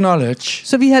acknowledge.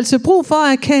 Så vi har altså brug for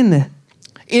at erkende,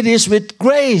 It is with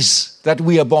grace that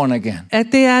we are born again. at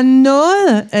det er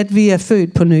noget, at vi er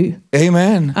født på ny.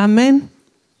 Amen. Amen.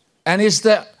 And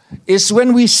it's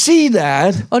when we see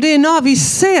that, Og det er når vi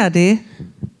ser det,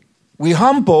 we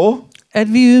humble,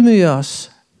 at vi ydmyger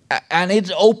os. and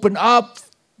it open up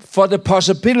for the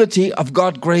possibility of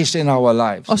God's grace in our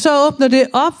lives. Og så åbner det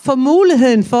op for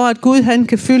muligheden for, at Gud han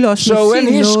kan fylde os So med when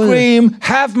sin he nåde. screamed,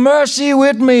 have mercy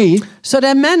with me, Så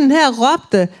da manden her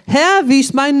råbte, Herre,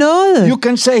 vis mig nåde. you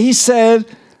can say, he said,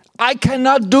 I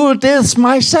cannot do this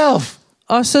myself.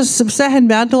 Og så sagde han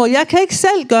med andre ord, jeg kan ikke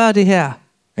selv gøre det her.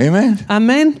 Amen.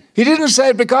 Amen. He didn't say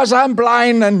it because I'm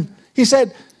blind, and he said,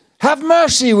 have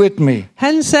mercy with me.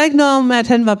 Han sagde ikke noget om, at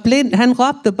han var blind. Han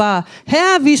råbte bare,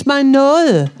 Herre, vis mig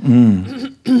nåde.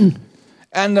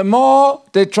 And the more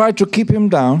they tried to keep him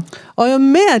down, Og jo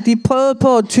mere de prøvede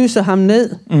på at tysse ham ned,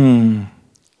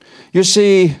 you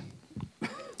see,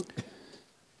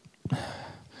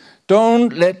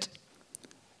 don't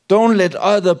let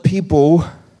other people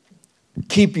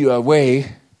keep you away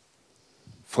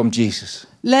from Jesus.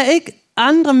 lad ikke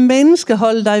andre mennesker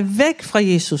holde dig væk fra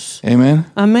Jesus. Amen.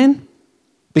 Amen.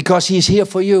 Because he's here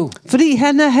for you. Fordi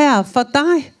han er her for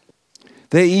dig.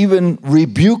 They even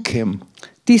rebuke him.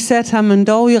 De satte ham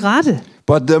endog i rette.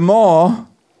 But the more,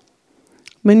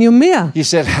 Men jo mere he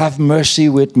said, have mercy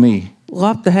with me.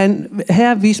 råbte han,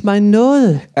 Herre, vis mig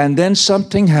nåde. And then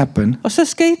something happened, Og så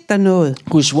skete der noget.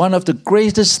 which one of the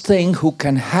greatest thing who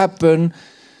can happen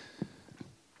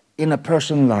in a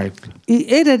person's life. I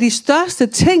et af de største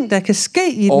ting, der kan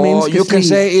ske i et Or you menneskes can liv,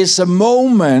 say it's a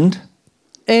moment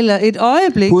eller et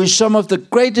øjeblik, who is some of the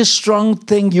greatest strong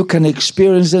thing you can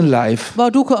experience in life. hvor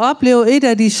du kan opleve et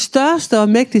af de største og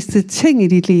mægtigste ting i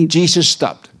dit liv. Jesus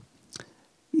stopped.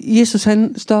 Jesus,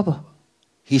 han stopper.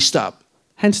 He stopped.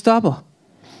 Han stopper.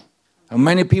 And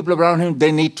many people around him,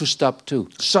 they need to stop too.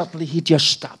 Suddenly he just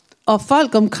stopped. Og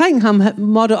folk omkring ham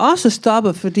måtte også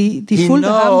stoppe, fordi de He fulgte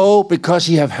ham. know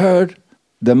because he have heard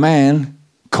the man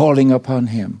calling upon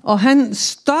him. Og han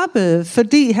stoppede,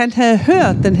 fordi han havde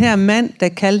hørt den her mand, der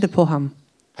kaldte på ham.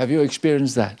 Have you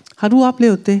experienced that? Har du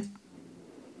oplevet det?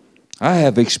 I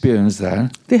have experienced that.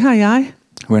 Det har jeg.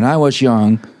 When I was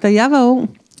young, Da jeg var ung,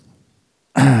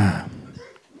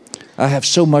 I have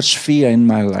so much fear in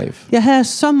my life. jeg havde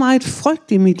så meget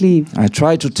frygt i mit liv. I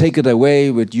try to take it away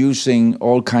with using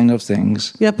all kind of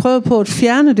things. Jeg prøvede på at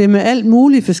fjerne det med alt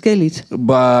muligt forskelligt.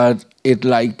 But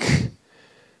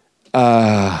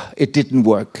it didn't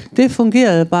work. Det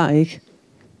fungerede bare ikke.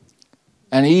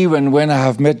 And even when I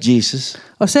have met Jesus,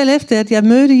 Og selv efter at jeg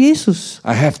mødte Jesus,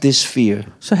 I have this fear.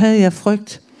 så havde jeg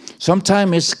frygt.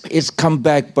 Sometimes it's come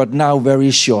back, but now very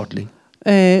shortly.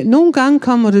 Nogle gange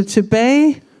kommer det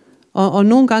tilbage, og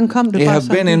nogle gange kom det It bare have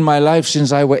been in sådan. my life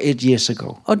since I was 8 years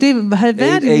ago. Og det havde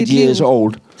været i 8 mit liv, years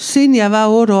old. siden jeg var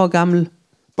 8 år gammel.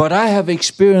 But I have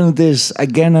experienced this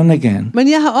again and again. Men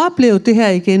jeg har oplevet det her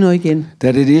igen og igen.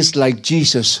 That it is like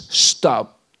Jesus stop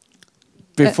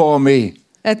before me.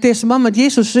 At det er som om, at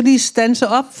Jesus så lige standser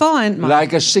op foran mig.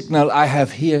 Like a signal, I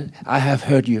have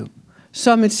heard you.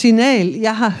 Som et signal,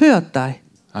 jeg har hørt dig.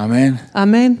 Amen.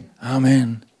 Amen.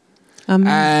 Amen. Amen.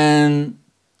 And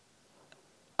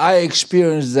I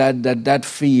experienced that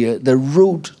fear, the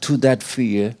root to that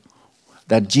fear,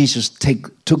 that Jesus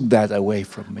took that away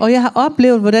from me. Og jeg har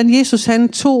oplevet, hvordan Jesus han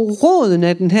tog roden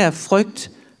af den her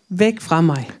frygt væk fra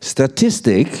mig.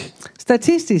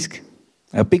 Statistisk,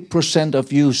 a big percent of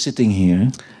you sitting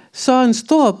here, så en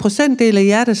stor procentdel af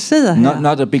jer, der sidder her,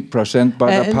 not a big percent, but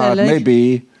a part,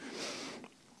 maybe,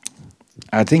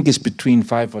 I think it's between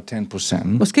 5 or 10%,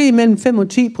 måske mellem 5 og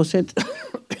 10%,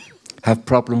 have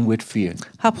problem with fear.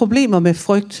 har problemer med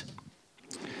frygt.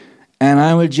 And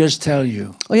I will just tell you,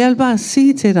 Og jeg vil bare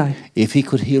sige til dig, if he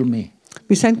could heal me,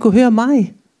 hvis han kunne høre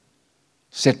mig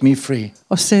set me free,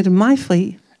 og sætte mig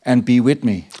fri and be with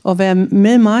me. og være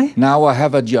med mig. Now I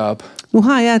have a job Nu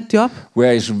har jeg et job,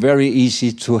 where it's very easy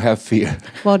to have fear.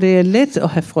 hvor det er let at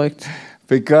have frygt.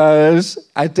 Because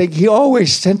I think he always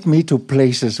sent me to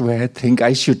places where I think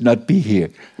I should not be here.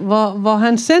 Hvor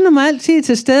han sender mig altid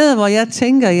til steder, hvor jeg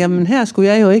tænker, jamen her skulle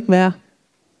jeg jo ikke være.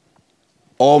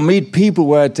 Or meet people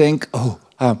where I think,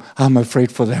 I'm afraid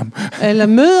for them. Eller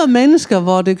møder mennesker,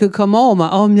 hvor det kan komme over mig,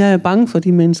 om jeg er bange for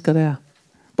de mennesker der.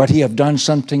 But he have done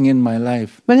something in my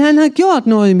life. Men han har gjort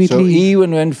noget i mit So liv.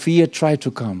 even when fear tried to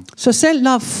come, Så selv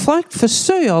når frygt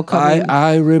forsøger at komme ind,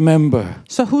 I remember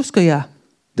så husker jeg,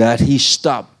 that he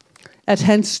stopped at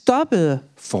han stoppede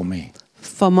for me.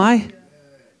 for mig.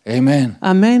 Amen.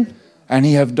 Amen. And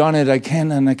he have done it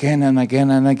again and again and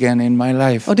again and again in my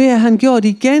life. Og det har han gjort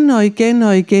igen og igen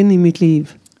og igen i mit liv.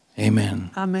 Amen.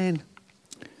 Amen.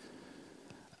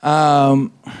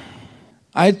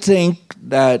 I think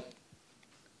that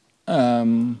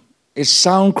it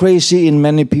sounds crazy in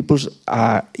many people's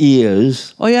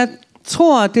ears Og jeg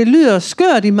tror, det lyder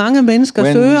skørt i mange menneskers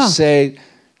when we ører, say,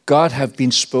 God have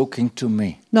been spoken to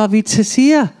me. når vi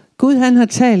siger, Gud han har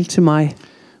talt til mig.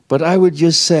 But I would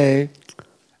just say,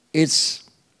 it's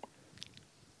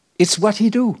what he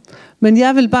do. Men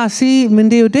jeg vil bare sige,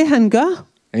 men det er jo det, han gør.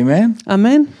 Amen.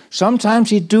 Amen. Sometimes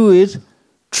he do it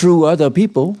through other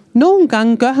people. Nogle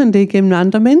gange gør han det gennem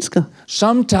andre mennesker.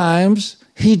 Sometimes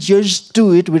he just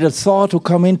do it with a thought to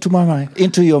come into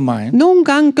your mind. Nogle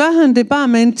gange gør han det bare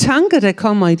med en tanke, der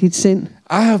kommer i dit sind.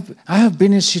 I have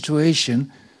been in a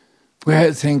situation where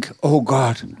I think, oh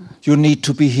God, you need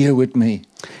to be here with me.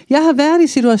 Jeg har været i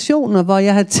situationer, hvor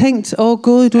jeg har tænkt,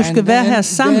 Gud, du skal være her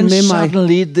sammen med mig.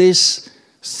 Suddenly this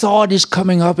thought is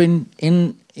coming up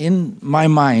in my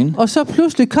mind. Og så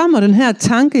pludselig kommer den her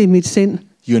tanke i mit sind.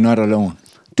 You're not alone.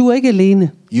 Du er ikke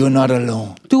alene. You're not alone.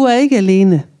 Du er ikke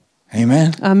alene.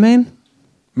 Amen. Amen.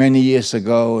 Many years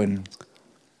ago in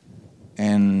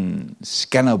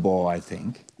Skanderborg, I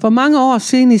think. For mange år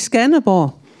siden i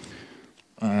Skanderborg,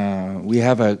 We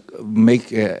have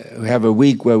a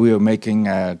week where we were making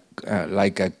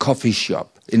like a coffee shop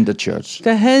in the church.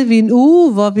 Der havde vi en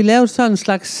uge, hvor vi lavede sådan en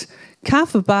slags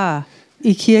kaffebar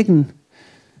i kirken.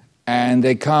 And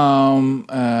there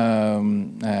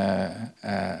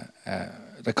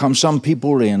come some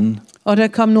people in. Og der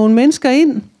kom nogle mennesker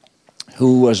ind,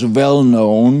 who was well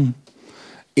known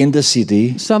in the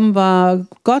city. Som var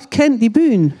godt kendt i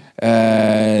byen.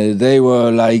 They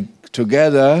were like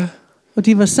together. Og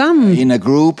de var sammen in a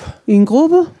group. I en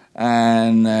gruppe.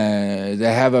 And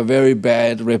they have a very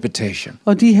bad reputation.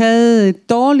 Og de havde et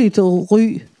dårligt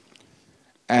ry.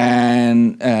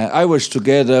 And I was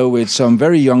together with some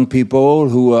very young people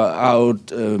who are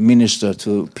out minister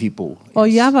to people.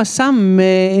 Og jeg var sammen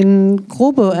med en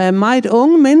gruppe af meget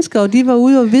unge mennesker, og de var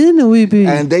ude og vidne ude i byen.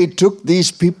 And they took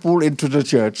these people into the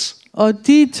church. Og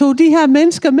de tog de her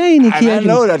mennesker med ind i kirken. And I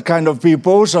know that kind of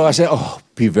people, so I said,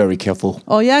 be very careful.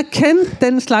 Og jeg kendte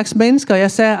den slags mennesker, og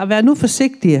jeg sagde, vær nu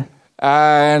forsigtige.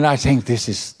 And I think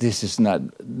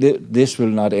this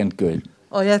will not end good.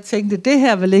 Og jeg tænkte, det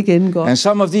her vil ikke ende godt. And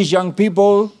some of these young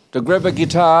people, they grab a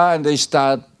guitar and they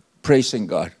start praising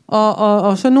God.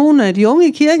 Og så nogle af de unge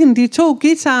i kirken, de tog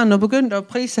gitaren og begyndte at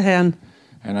prise Herren.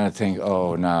 And I think,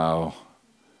 no.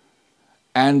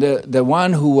 And the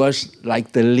one who was like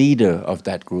the leader of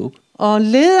that group. Og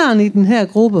lederen i den her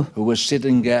gruppe. Who was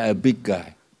sitting there, a big guy.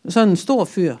 Sådan en stor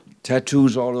fyr.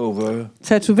 Tattoos all over.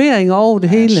 Tatoveringer over det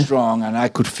hele. Strong, and I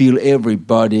could feel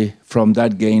everybody from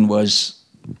that game was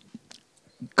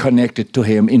connected to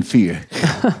him in fear.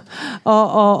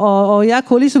 og jeg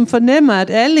kunne ligesom fornemme, at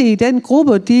alle i den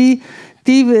gruppe,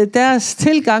 deres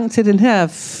tilgang til den her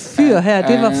fyr her,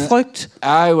 det var frygt.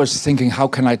 I was thinking, how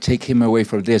can I take him away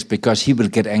from this, because he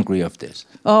will get angry of this.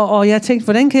 Og jeg tænkte,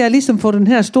 hvordan kan jeg ligesom få den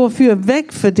her store fyr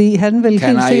væk, fordi han vil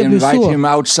helt sikkert blive sur. Can I invite him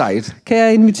outside? Kan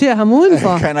jeg invitere ham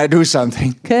udenfor? Can I do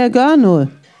something? Kan jeg gøre noget?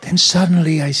 Then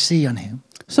suddenly I see on him.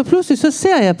 Så pludselig så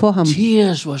ser jeg på ham.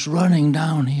 Tears was running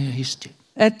down here his cheek.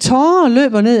 At tårer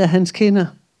løber ned af hans kinder.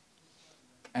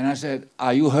 And I said,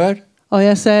 are you hurt? Og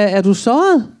jeg sagde, er du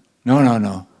såret? No.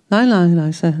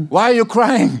 Nej, sagde han. Why are you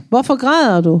crying? Hvorfor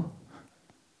græder du?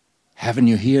 Haven't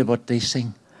you heard what they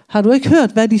sing? Har du ikke hørt,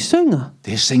 hvad de synger?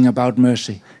 They sing about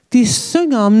mercy. De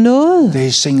synger om noget. They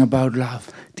sing about love.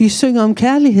 De synger om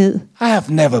kærlighed. I have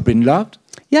never been loved.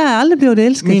 Jeg er aldrig blevet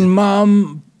elsket. Min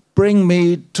mom bring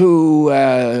me to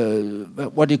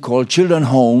what do you call children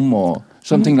home or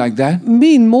something like that.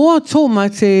 Min mor tog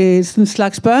mig til sådan en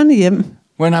slags børnehjem.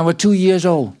 When I was 2 years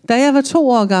old. Da jeg var 2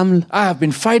 år gammel. I have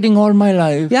been fighting all my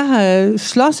life. Jeg har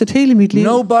slåsset hele mit liv.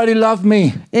 Nobody loved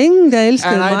me. Ingen der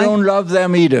elskede mig. And I don't love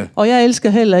them either. Og jeg elsker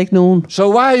heller ikke nogen.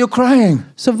 So why are you crying?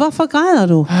 Så hvorfor græder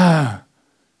du?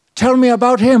 Tell me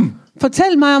about him.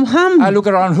 Fortæl mig om ham. I look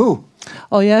around, who?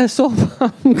 Og jeg så på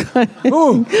omkring.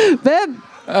 Who? Hvem?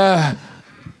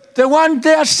 The one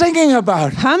they are singing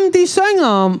about. Ham de synger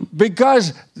om.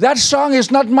 Because that song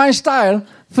is not my style.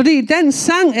 Fordi den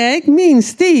sang er ikke min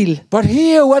stil. But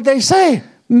hear what they say.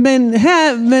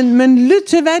 Men lyt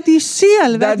til hvad de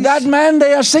siger. That man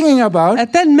they are singing about. At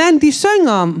den mand de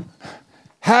synger om.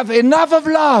 Have enough of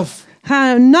love.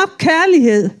 Har nok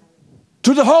kærlighed.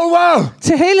 To the whole world.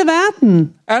 Til hele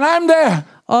verden. And I'm there.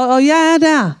 Og jeg er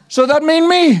der. So that mean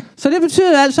me. Så det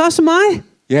betyder altså også mig.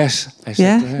 Yes, I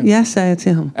said to him. Ja, sagde jeg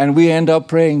til ham. And we end up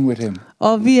praying with him.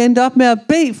 Og vi endte op med at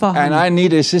bede for ham. And I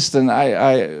need assistance.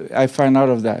 I find out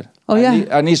of that.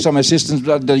 I need some assistance.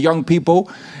 The young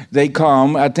people, they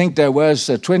come. I think there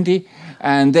was 20,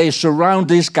 and they surround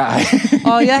this guy.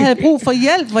 Og jeg havde brug for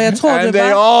hjælp, hvor jeg tror and det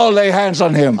they var. all lay hands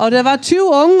on him. Og der var 20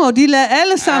 unge, og de lagde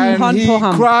alle sammen hånd på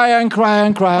ham. And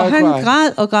cry. Og han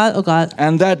græd.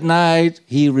 And that night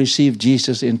he received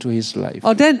Jesus into his life.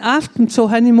 Og den aften tog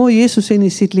han imod Jesus ind i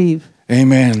sit liv.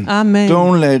 Amen. Amen.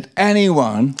 Don't let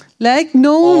anyone lad ikke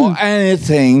nogen or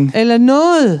anything eller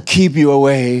noget keep you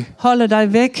away holde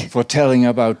dig væk for telling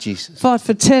about Jesus. For at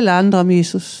fortælle andre om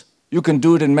Jesus. You can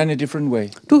do it in many different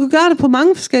ways. Du kan gøre det på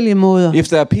mange forskellige måder. If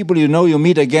there are people you know you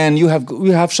meet again,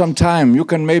 you have some time. You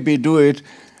can maybe do it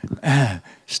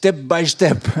step by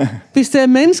step. Hvis der er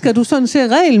mennesker du sådan ser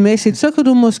regelmæssigt, så kan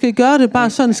du måske gøre det bare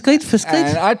sådan skridt for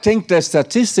skridt. And I think the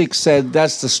statistics said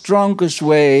that's the strongest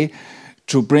way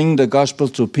to bring the gospel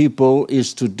to people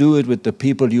is to do it with the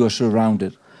people you are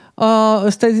surrounded.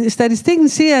 Og statistikken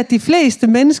siger, at de fleste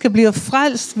mennesker bliver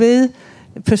frelst ved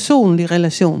personlig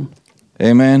relation.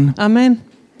 Amen. Amen.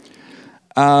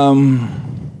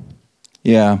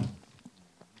 Yeah.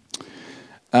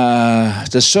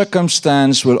 The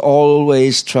circumstance will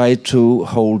always try to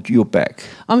hold you back.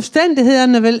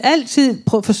 Omstændighederne vil altid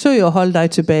forsøge at holde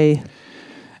dig tilbage.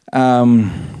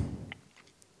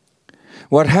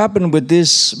 What happened with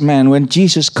this man when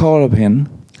Jesus called him?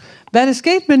 Hvad der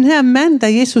skete med den her mand,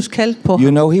 da Jesus kaldte på ham?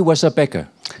 You know, he was a beggar.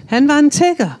 Han var en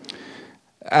tigger,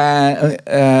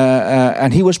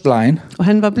 And he was blind. og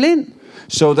han var blind.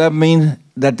 So that means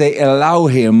that they allow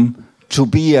him to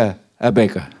be a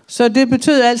beggar. Så det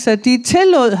betød altså, at de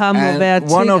tillod ham at være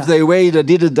And one of tigger. the way they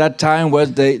did it that time was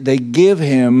they give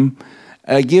him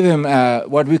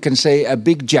what we can say a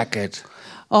big jacket.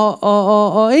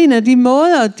 Og en af de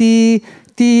måder,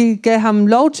 de gav ham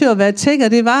lov til at være tigger,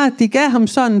 det var, at de gav ham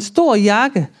sådan en stor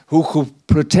jakke, Who could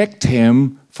protect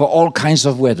him for all kinds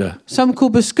of weather. som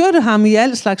kunne beskytte ham i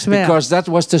al slags vejr. Because that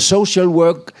was the social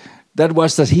work. That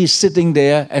was that he's sitting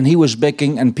there and he was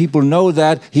begging, and people know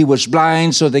that he was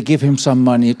blind, so they give him some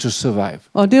money to survive.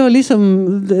 Og det var ligesom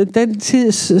den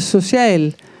tids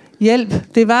social hjælp.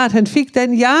 Det var, at han fik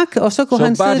den jakke, og så kunne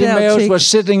han So sidde der og Bartimaeus tigge. was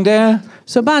sitting there,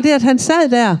 Så bare det, at han sad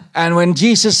der, and when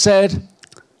Jesus said,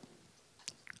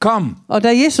 "Come," og da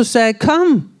Jesus sagde,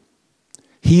 kom,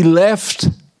 he left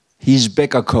his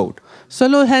beggar coat. så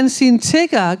lod han sin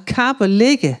tiggerkappe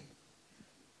ligge.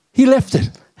 He left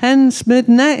it. Han smed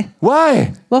den af. Why?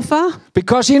 Hvorfor?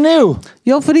 Because he knew.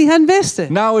 Jo, fordi han vidste.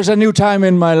 Now is a new time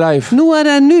in my life. Nu er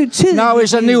der en ny tid. Now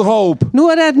is a new hope. Nu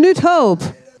er der et nyt håb.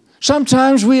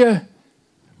 Sometimes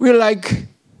we're like,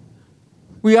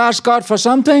 we ask God for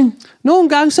something, Nogle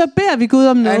gange så beder vi Gud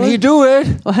om and he noget, do it,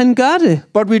 og han gør det.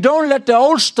 but we don't let the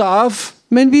old stuff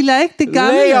Men vi lader ikke det lay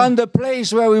gamle. on the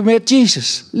place where we met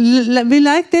Jesus. Vi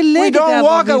lader ikke det ligge don't der,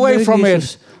 walk hvor vi away mødte from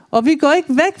Jesus. Og vi går ikke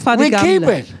væk fra We det gamle.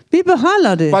 keep it. Vi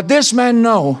beholder det. But this man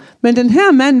know Men den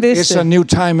her mand it's a vidste, new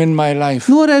time in my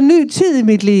life. nu er der en ny tid i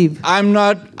mit liv.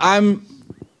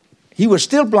 He was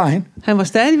still blind, Han var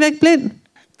stadigvæk blind,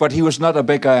 but he was not a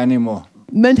beggar anymore.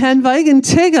 men han var ikke en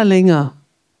tigger længere.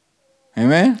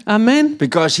 Amen? Amen.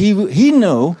 Because he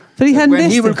know Fordi that han when he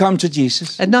vidste, will come to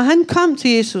Jesus, at når han kom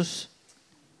til Jesus,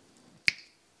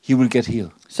 he will get healed.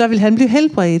 så vil han blive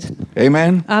helbredt.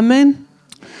 Amen? Amen.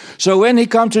 So when he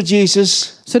come to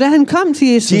Jesus, Så da han kom til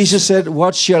Jesus, Jesus said,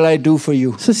 "What shall I do for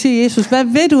you?" så siger Jesus, hvad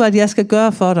ved du, at jeg skal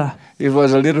gøre for dig? It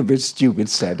was a little bit stupid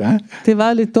said, huh? Det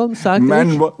var lidt dumt sagt.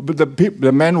 But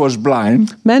the man was blind,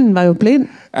 Manden var jo blind,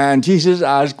 and Jesus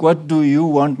asked, "What do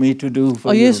you want me to do for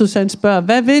og you?" Jesus han spørger,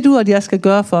 hvad ved du, at jeg skal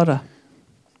gøre for dig?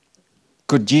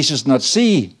 Could Jesus not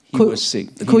see he was sick?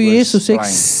 He Kunne was Jesus ikke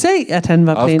blind. se, at han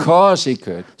var Of blind? course he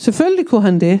could. Selvfølgelig kunne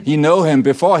han det. He know him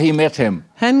before he met him.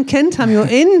 Han kendte ham jo,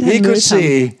 inden He han could mødte ham.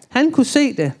 see. Han kunne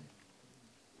se det.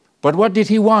 But what did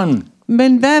he want?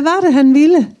 Men hvad var det, han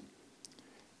ville?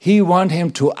 He want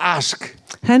him to ask.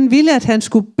 Han ville, at han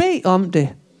skulle bede om det.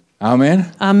 Amen.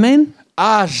 Amen.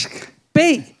 Ask.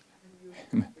 Bed.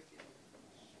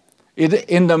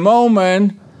 In the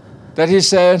moment that he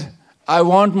said, "I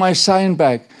want my sign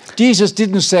back," Jesus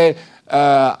didn't say,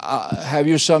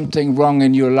 "Have you something wrong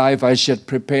in your life I should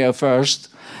prepare first?"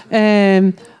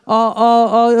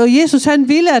 Og Jesus han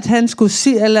ville, at han skulle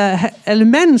sige, eller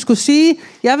manden skulle sige,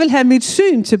 jeg vil have mit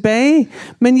syn tilbage.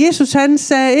 Men Jesus han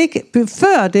sagde ikke,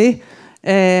 før det,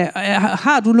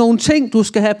 har du nogle ting, du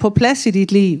skal have på plads i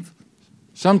dit liv?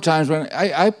 Sometimes when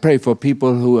I pray for people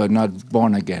who are not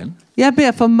born again. Jeg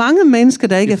beder for mange mennesker,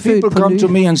 der ikke er If født people på come ny. to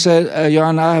me and say,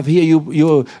 "Jørn, I have here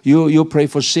you pray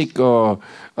for sick," or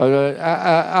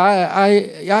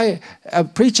a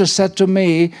preacher said to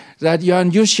me that, "Jørn,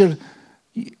 you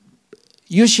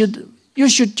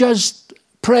should just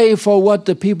pray for what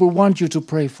the people want you to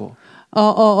pray for."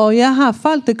 Og jeg har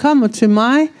folk, der kommer til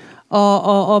mig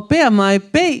og beder mig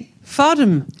bede for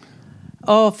dem.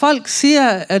 Og folk siger,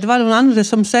 at det var nogle andre, der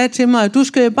som sagde til mig, at du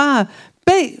skal bare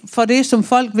bede for det, som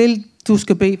folk vil, du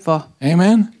skal bede for.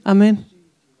 Amen. Amen.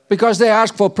 Because they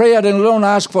ask for prayer, they don't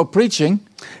ask for preaching.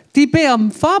 De beder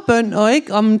om forbøn og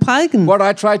ikke om en prædiken.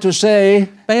 What I try to say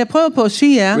Hvad jeg prøver på at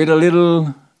sige er, with a little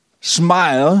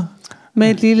smile med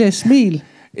et lille smil,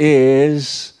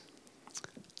 is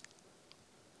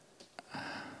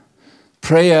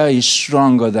prayer is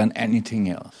stronger than anything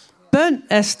else. bøn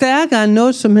er stærkere end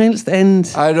noget som helst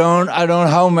andet. I don't know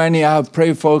how many I have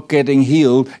prayed for getting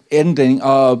healed, ending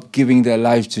up giving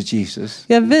their life to Jesus.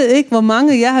 Jeg ved ikke, hvor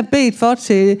mange jeg har bedt for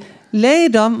til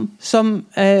lægedom, som,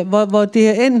 hvor det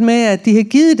er endt med, at de har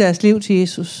givet deres liv til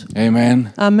Jesus. Amen.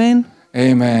 Amen.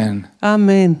 Amen.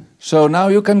 Amen. So now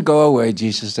you can go away,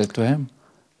 Jesus said to him.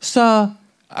 Så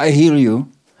I heal you.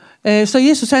 Så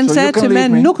Jesus han So sagde you can til leave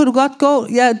manden, me. nu kan du godt gå,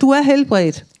 ja, du er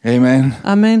helbredt. Amen.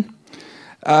 Amen.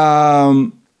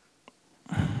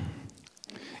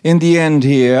 In the end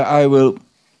here, I will...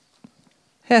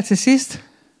 Her til sidst.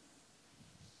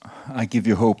 I give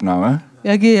you hope now, eh?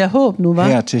 Jeg giver jer håb nu, hva'?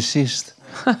 Her til sidst.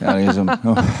 Ja, ligesom,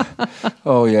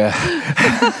 oh yeah.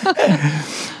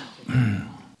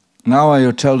 Now I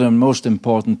will tell them most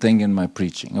important thing in my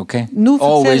preaching, okay? Nu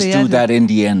fortæller Always jeg do det. that in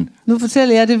the end. Nu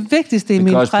fortæller jeg det vigtigste i min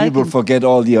Because people prædiken. forget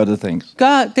all the other things.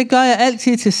 Det gør jeg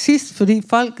altid til sidst, fordi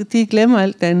folk de glemmer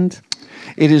alt andet.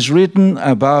 It is written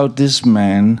about this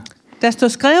man. Der står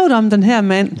skrevet om den her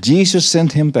mand. Jesus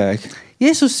sent him back.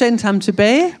 Jesus sendte ham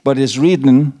tilbage, But it's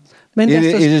written, men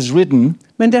it is written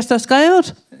der står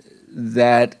skrevet,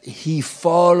 that he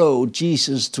followed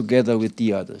Jesus together with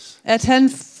the others. at han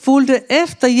fulgte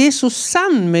efter Jesus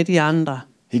sammen med de andre.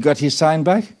 He got his sign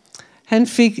back. Han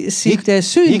fik sit He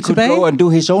syn could go tilbage. and do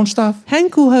his own stuff. Han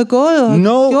kunne have gået og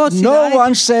gjort sit No eget.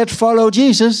 one said follow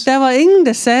Jesus. Der var ingen,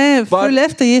 der sagde, følg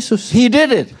efter Jesus. He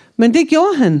did it. Men det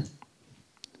gjorde han.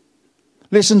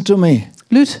 Listen to me.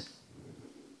 Lyt.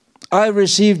 I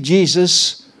received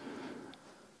Jesus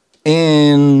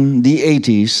in the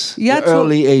 80s, the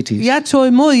early 80s. Jeg tog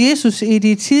imod Jesus i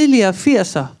de tidligere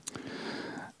 80'er.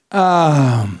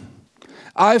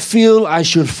 I feel I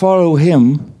should follow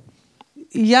him.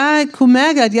 Jeg kunne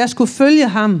mærke, at jeg skulle følge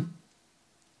ham.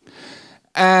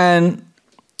 And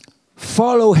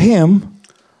follow him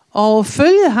Og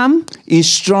følge ham, is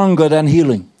stronger than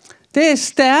healing. det er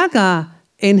stærkere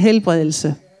end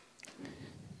helbredelse.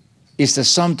 Is there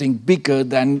something bigger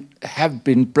than have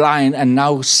been blind and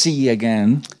now see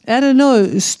again? Er der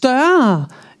noget større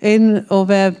end at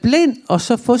være blind og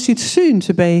så få sit syn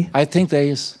tilbage? I think there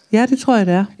is. Ja, det tror jeg,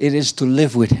 det er. It is to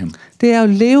live with him, Det er at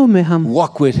leve med ham.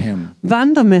 walk with him,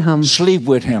 Vandre med ham. sleep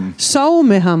with him, Sove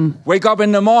med ham. wake up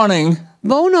in the morning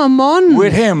Vågne om morgenen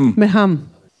with him. med ham.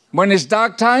 When it's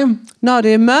dark time, Når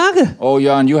det er mørke. oh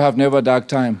Jørn, you have never dark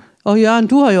time. Og Jørgen,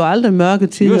 du har jo aldrig mørke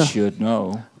You tider. should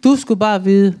know. Du skulle bare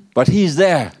vide. But he's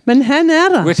there Men han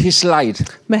er der with his light.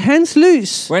 med hans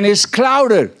lys. When it's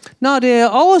clouded Når det er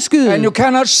and overskyet, you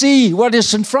cannot see what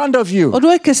is in front of you, og du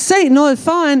ikke kan se noget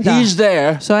foran dig, he's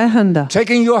there så er han der.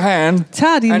 taking your hand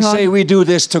Tager din and say, hånd, we do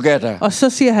this together. og så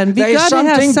siger han, vi There is gør det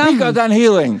her something bigger sammen. than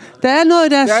healing. Der er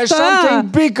noget, der There er is større.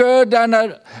 something bigger than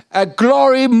a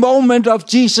glory moment of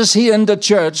Jesus here in the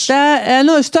church. Der er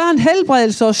noget større end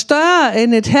helbredelse, og større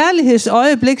end et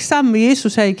herlighedsøjeblik sammen med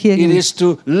Jesus her i It kirken. is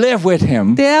to live with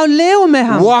him, Det er at leve med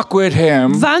ham. walk with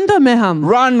him, Vandre med ham.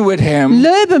 run with him,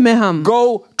 Løbe med ham.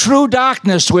 go through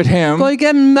darkness with him, Gå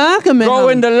igennem mørke med go in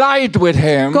ham. the light with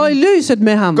him, Gå i lyset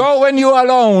med ham. go when you're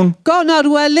alone, Gå, når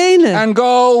du er alene. and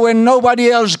go when nobody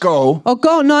else go. Og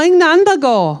gå, når ingen andre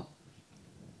går.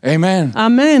 Amen.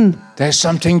 Amen. There's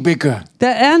something bigger. Der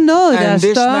er noget, der er And this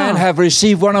man større. have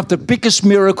received one of the biggest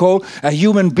miracle a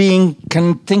human being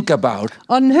can think about.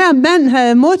 Og den her mand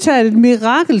havde modtaget et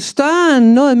mirakel større end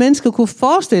noget mennesker kunne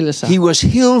forestille sig. He was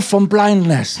healed from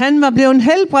blindness. Han var blevet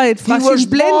helbredt fra He was sin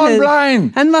born blindhed.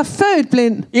 blind. Han var født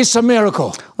blind. It's a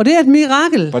miracle. Og det er et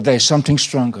mirakel. But there's something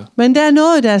stronger. Men der er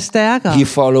noget, der er stærkere. He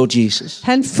followed Jesus.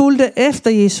 Han fulgte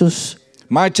efter Jesus.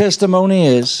 My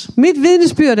testimony is Mit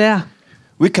vidnesbyrd er,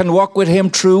 we can walk with him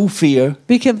through fear,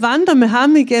 vi kan vandre med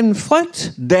ham igennem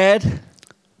frygt, dead,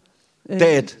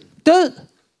 død,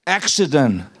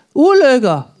 accident.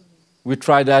 ulykker. We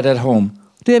tried that at home.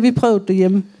 Det har vi prøvet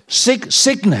derhjemme.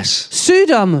 Sickness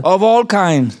Sygdomme of all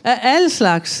kinds. af alle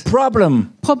slags. Problem.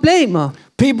 Problemer.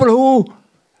 People who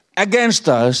against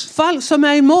us Folk, som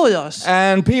er imod os.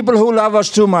 and people who love us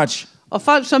too much. Og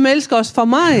folk, som elsker os for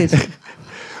meget.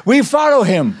 We follow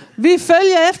him. Vi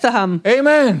følger efter ham.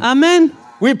 Amen. Amen.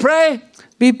 We pray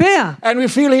Vi beder, and we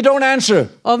feel he don't answer.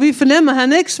 og vi fornemmer, at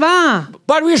han ikke svarer.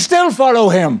 But we still follow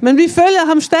him. Men vi følger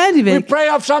ham We stadigvæk. pray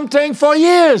of something for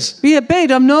years. Vi har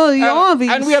bedt om noget i årevis,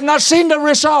 And we have not seen the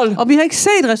result. og vi har ikke set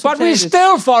But we resultatet.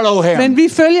 still follow him. Men vi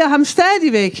følger ham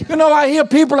stadigvæk. You know, I hear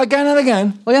people again and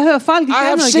again. Og jeg hører folk I igen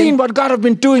have og seen igen. what God has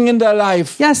been doing in their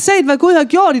life. Jeg har set, hvad Gud har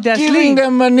gjort i deres liv. Giving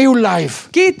them a new life.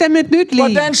 Giv dem et nyt But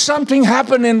liv. then something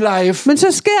happened in life Men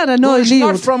så sker der who noget i is not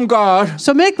livet, from God.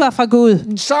 som ikke var fra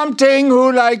Gud. Something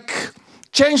who like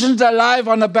changes their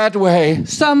life on a bad way.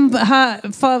 Som har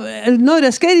for noget,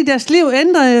 der skete i deres liv,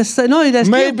 ændrer noget i deres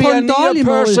liv Maybe på a en near dårlig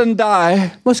måde. person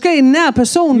die. Måske en nær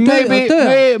person dør og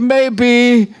dør.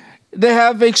 Maybe they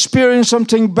have experienced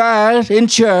something bad in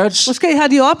church. Måske har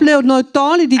de oplevet noget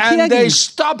dårligt i And they kirken.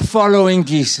 stop following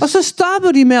Og Jesus. så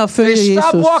stopper de med at følge They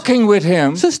stop Jesus. walking with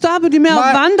him. Så stopper de med at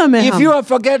vandre med If ham. you have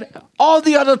forget all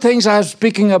the other things I am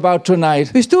speaking about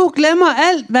tonight, Hvis du glemmer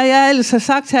alt, hvad jeg ellers har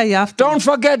sagt her i aften. don't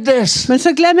forget this. Men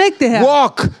så glem ikke det her.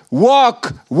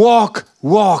 Walk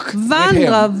with him.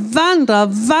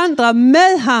 Vandre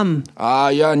med ham.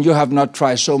 Jørn, you have not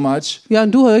tried so much.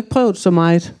 Jørgen, du har jo ikke prøvet så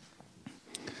meget.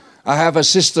 I have a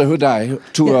sister who died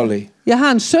too early. Jeg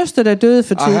har en søster, der døde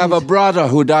for I have a tidligt. brother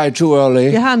who died too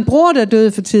early. Jeg har en bror, der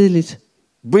døde for tidligt.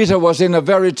 Britta was in a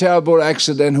very terrible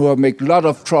accident who have made a lot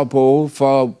of trouble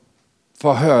for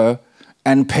for her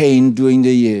and pain during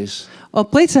the years. Og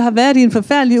Britta har været i en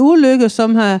forfærdelig ulykke,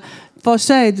 som har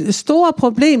forårsaget store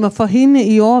problemer for hende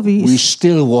i årevis. We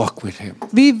still walk with him.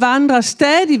 Vi vandrer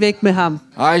stadigvæk med ham.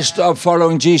 I stopped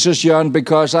following Jesus, Jørn,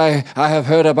 because I have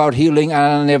heard about healing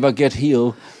and I never get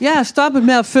healed. Jeg har stoppet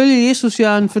med at følge Jesus,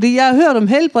 Jørgen, fordi jeg har hørt om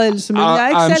helbredelse, men jeg er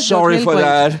ikke I'm selv sorry blevet for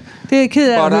helbredt. that. Det er jeg ked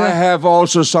af But at I høre. have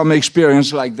also some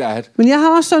experience like that. Men jeg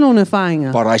har også sådan nogle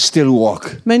erfaringer. But I still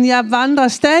walk. Men jeg vandrer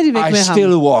stadigvæk I med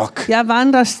still ham. walk. Jeg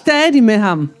vandrer stadig med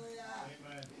ham.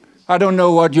 I don't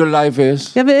know what your life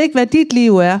is. Jeg ved ikke, hvad dit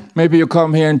liv er. Maybe you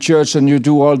come here in church and you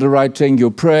do all the right thing. You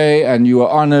pray and you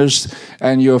are honest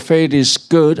and your faith is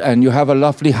good and you have a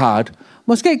lovely heart.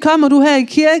 Måske kommer du her i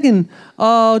kirken,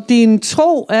 og din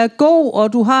tro er god,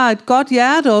 og du har et godt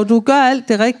hjerte, og du gør alt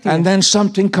det rigtige. And then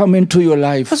something come into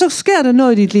your life. Og så sker der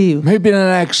noget i dit liv. Maybe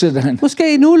an accident.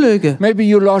 Måske en ulykke. Maybe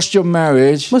you lost your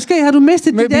marriage. Måske har du mistet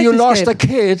dit Maybe you lost a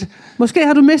ægteskab. kid. Måske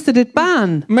har du mistet et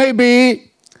barn. Maybe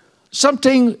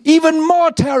something even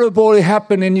more terrible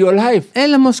happened in your life.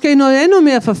 Eller måske noget endnu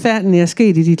mere forfærdeligt er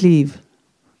sket i dit liv.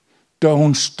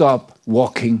 Don't stop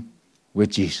walking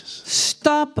with Jesus.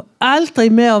 Stop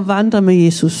aldrig med at vandre med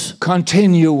Jesus.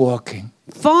 Continue walking.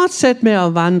 Fortsæt med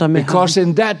at vandre med ham. Because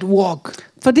in that walk,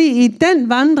 Fordi i den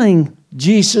vandring,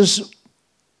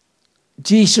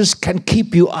 Jesus can keep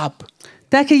you up.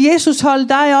 der kan Jesus holde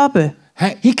dig oppe.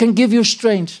 He can give you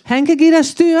strength. Han kan give dig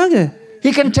styrke.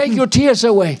 He can take your tears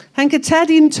away. Han kan tage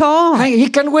dine tårer. He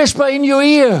can whisper in your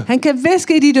ear. Han kan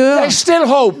hviske i dit øre. There's still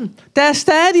hope. Der er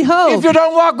stadig håb. If you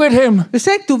don't walk with him, Hvis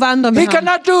ikke du vandrer med he ham,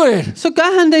 cannot do it. så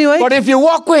gør han det jo But ikke. if you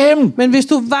walk with him, Men hvis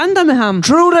du vandrer med ham,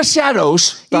 through the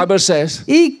shadows, Bible says,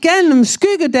 igennem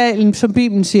skyggedalen, som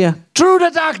Bibelen siger, through the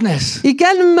darkness,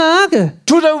 igennem mørke,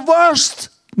 to the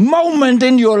worst moment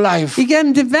in your life,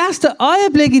 igennem det værste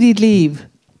øjeblik i dit liv,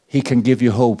 he can give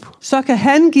you hope så kan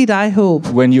han give dig håb,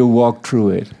 when you walk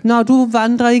through it. når du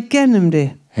vandrer igennem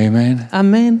det. Amen.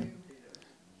 Amen.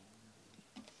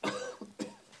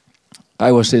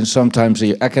 I was in sometimes,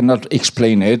 I cannot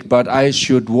explain it, but I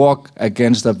should walk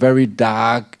against a very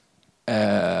dark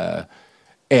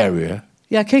area.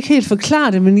 Jeg kan ikke helt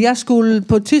forklare det, men jeg skulle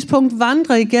på et tidspunkt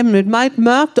vandre igennem et meget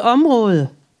mørkt område.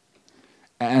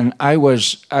 And I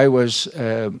was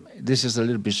this is a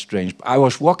little bit strange. I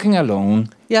was walking alone.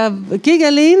 Jeg gik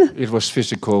alene. It was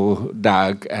physical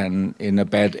dark and in a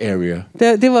bad area.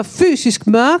 Det var fysisk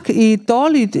mørk i et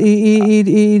dårligt,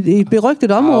 i et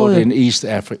berygtet område.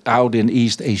 Out in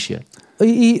East Asia.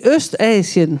 I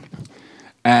Østasien.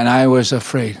 And I was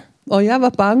afraid. Og jeg var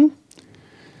bange.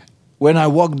 When I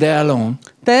walked there alone,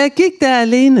 Da jeg gik der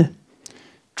alene,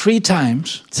 3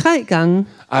 times, 3 gange,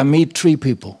 I meet 3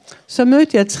 people så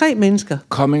mødte jeg 3 mennesker.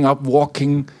 coming up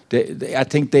walking. I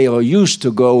think they are used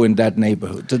to go in that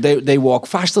neighborhood. So they walk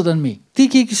faster than me. De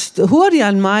gik hurtigere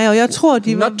end mig, og jeg tror,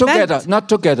 de var Not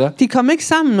together. De kom ikke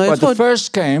sammen, og jeg But tror, the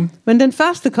first came men den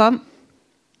første kom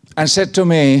and said to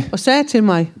me, og sagde til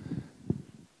mig,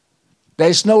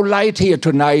 "There's no light here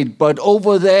tonight, but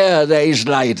over there is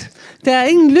light." der er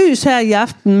ingen lys her i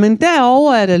aften, men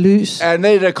derovre er der lys. And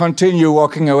they continue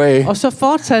walking away. Og så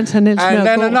fortsatte han ellers And med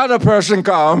at then gå. another person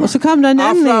come Og så kom der en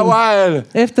anden after a while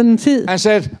efter en tid, and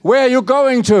said, "Where are you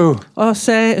going to? og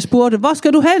spurgte, hvor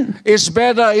skal du hen? It's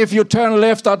better if you turn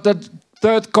left at the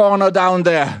third corner down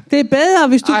there." Det er bedre,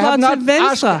 hvis du I går til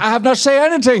venstre. I have not said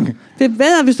anything. Det er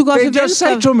bedre, hvis du går They til just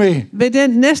said venstre to me. ved den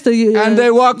næste And they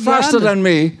walked faster hjørne. than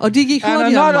me. Og de gik And hurtigere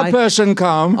end another mig. person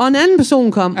come Og en anden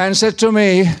person kom and said to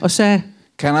me, og sagde,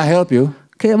 "Can I help you?"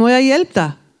 må jeg hjælpe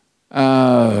dig?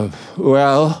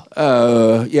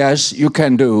 Yes, you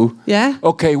can do. Ja,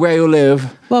 Okay, where you live?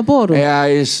 hvor bor du?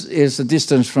 Yeah, is a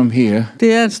distance from here.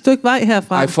 Det er et stykke vej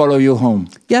herfra. I follow you home.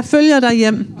 Jeg følger dig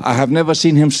hjem. I have never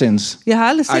seen him since. Jeg har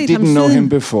aldrig I set ham didn't know him siden,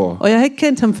 before. og jeg har ikke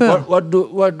kendt ham før.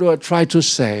 What do I try to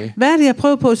say? Hvad er det, jeg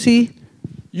prøver på at sige?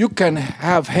 You can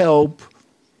have help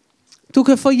Du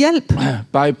kan få hjælp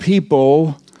by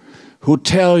people who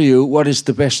tell you what is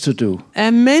the best to do.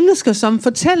 af mennesker, som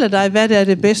fortæller dig, hvad det er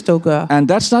det bedste at gøre.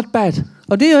 And that's not bad.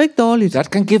 Og det er jo ikke dårligt. That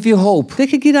can give you hope Det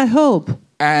kan give dig håb.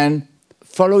 and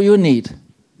follow your need.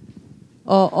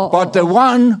 But the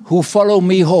one who followed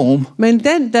me home Men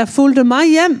den, der fulgte mig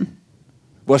hjem,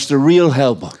 was the real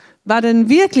helper. var den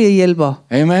virkelige hjælper.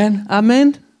 Amen.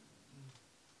 Amen.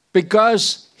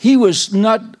 Because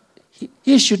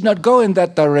he should not go in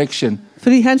that direction.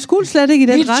 Fordi han skulle slet ikke i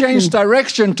den He retning. changed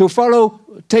direction to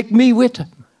take me with him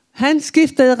Han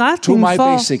skiftede to retning my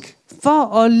basic.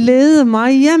 for at lede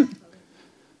mig hjem.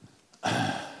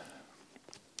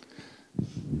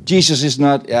 Jesus is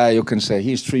not, you can say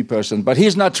he's 3%, but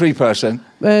he's not 3%.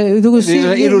 Du kan It's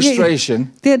sige, an illustration.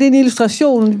 det er en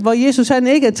illustration, hvor Jesus han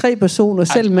ikke er 3 personer,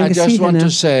 selvom man I kan just sige, want han to er.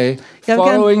 say,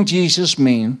 following Jesus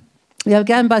means Jeg vil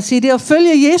gerne bare sige, det at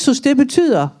følge Jesus, det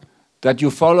betyder, that you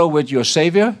follow with your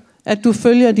Savior, at du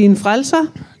følger din frelser,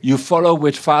 you follow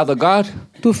with Father God,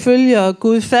 du følger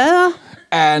Gud Fader,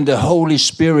 and the Holy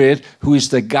Spirit, who is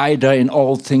the guider in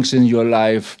all things in your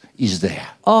life, is there.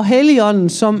 og Helligånden,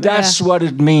 som That's er, what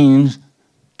it means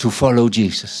to follow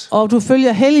Jesus. og du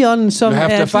følger Helligånden, som You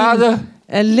have the Father,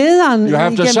 er lederen you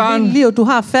have the igennem Son, hele livet. Du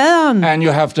har Faderen and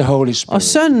you have the Holy og Spirit.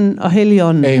 Sønnen og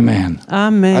Helligånden. Amen.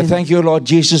 Amen. I thank you,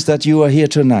 Lord Jesus, that you are here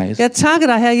tonight. Jeg takker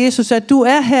dig, Herre Jesus, at du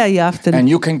er her i aften. And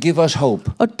you can give us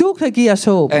hope. Og du kan give os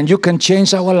håb. And you can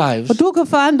change our lives. Og du kan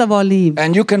forandre vores liv.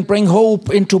 And you can bring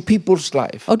hope into people's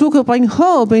life. Og du kan bringe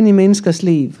håb ind i menneskers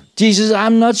liv. Jesus, I'm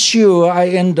not sure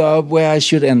I end up where I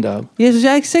should end up. Jesus,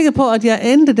 jeg er ikke sikker på, at jeg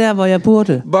endte der, hvor jeg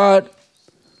burde. But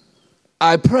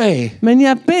I pray Men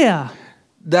jeg beder,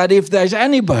 that if there's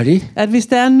anybody at hvis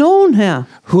der er nogen her,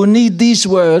 who need these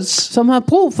words som har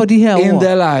brug for de her in ord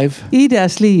their life, i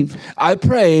deres liv, I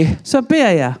pray så beder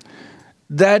jeg,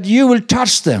 that you will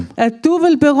touch them at du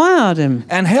vil berøre dem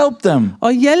and help them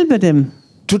og hjælpe dem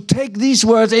to take these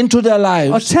words into their og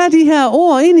lives tage de her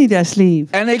ord ind i deres liv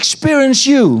and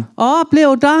experience you og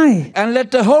opleve dig and let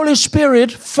the Holy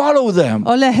Spirit follow them.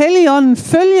 og lad Helligånden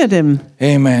følge dem.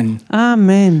 Amen.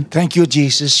 Amen. Thank you,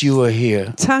 Jesus, you are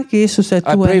here. Tak, Jesus, at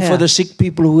I du er pray for the her. sick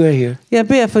people who are here. Jeg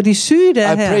beder for de syge, der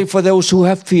er I pray her, for those who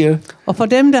have fear. og for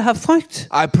dem, der har frygt.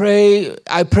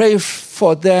 I pray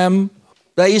for them.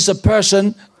 There is a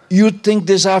person you think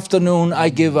this afternoon I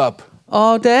give up.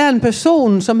 Og der er en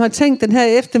person, som har tænkt den her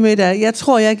eftermiddag, jeg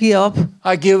tror, jeg giver op.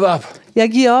 I give up. Jeg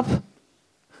giver op.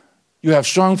 You have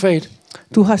strong faith,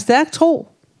 Du har stærk tro,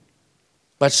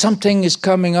 but something is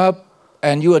coming up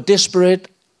and you are desperate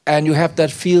and you have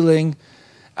that feeling,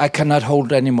 I cannot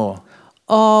hold anymore.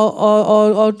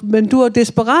 men du er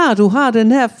desperat. Du har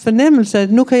den her fornemmelse,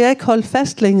 at nu kan jeg ikke holde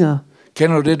fast længere.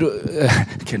 Kender du det?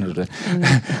 Kender du det?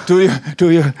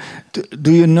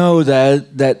 Do you know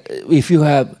that if you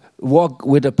have walked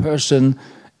with a person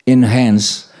in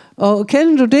hands Og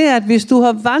kender du det, at hvis du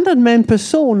har vandret med en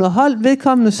person og holdt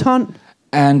vedkommendes hånd,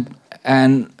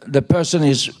 and the person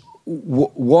is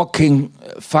walking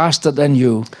faster than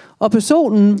you, og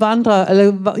personen vandrer,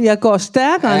 eller jeg går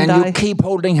stærkere end and you dig, keep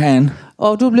holding hand,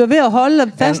 og du bliver ved at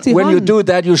holde fast i and when you hånden, do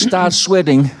that, you start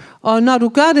sweating, og når du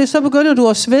gør det, så begynder du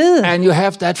at svede, and you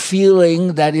have that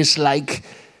feeling that is like,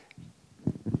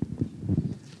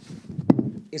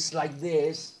 it's like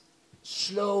this,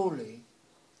 slowly,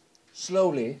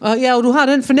 og du har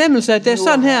den fornemmelse, at det er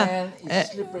sådan her, your hand is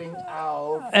slipping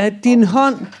out. at din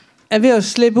hånd er ved at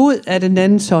slippe ud af den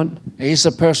andens hånd. There is a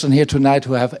person here tonight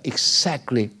who have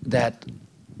exactly that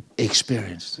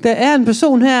experience. Der er en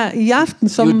person her i aften,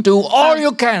 You som do all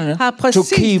you can har to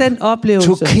præcis den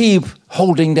oplevelse. keep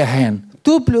holding the hand.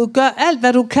 Du gør alt,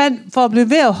 hvad du kan for at blive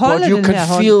ved at holde But you den can her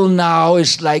hånd. feel now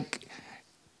it's like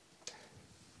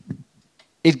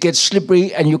it gets slippery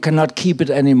and you cannot keep it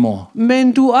anymore.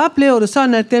 Men du oplever det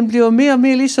sådan, at den bliver mere og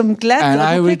mere ligesom glat, And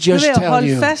og I du kan will ikke blive just ved at tell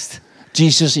holde you, fast.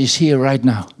 Jesus is here right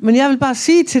now. Men jeg vil bare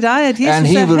sige til dig, at Jesus And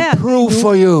he er will her prove nu,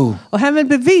 for you og han vil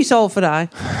bevise over for dig,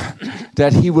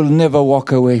 that he will never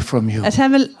walk away from you. at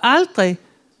han vil aldrig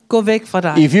gå væk fra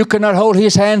dig. If you cannot hold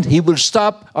his hand, he will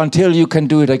stop until you can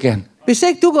do it again. Hvis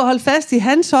ikke du kan holde fast i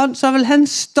hans hånd, så vil han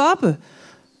stoppe,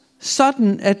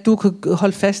 sådan at du kan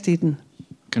holde fast i den.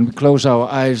 Can we close our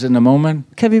eyes in a moment?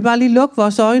 Kan vi bare lige lukke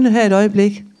vores øjne her et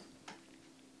øjeblik?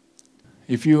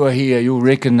 If you are here, you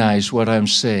recognize what I'm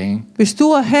saying. Hvis du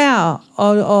er her,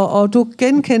 og du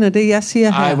genkender det, jeg siger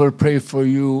I her, will pray for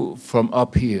you from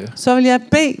up here. så vil jeg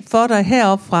bede for dig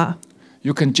heroppe fra.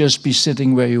 You can just be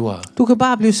sitting where you are. Du kan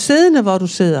bare blive siddende, hvor du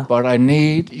sidder. But I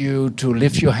need you to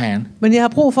lift your hand Men jeg har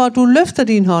brug for, at du løfter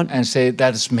din hånd and say,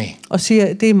 that's me. og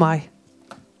siger, det er mig.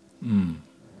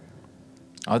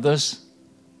 Others?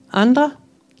 Andre?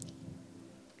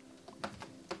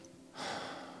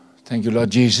 Thank you,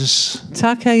 Lord Jesus.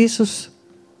 Tak, Herre Jesus.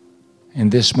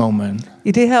 In this moment,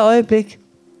 I det her øjeblik,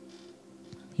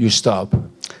 you stop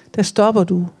der stopper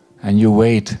du, and you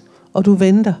wait og du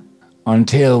venter,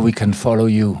 until we can follow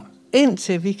you.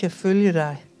 indtil vi kan følge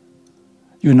dig.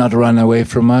 You not run away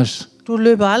from us. Du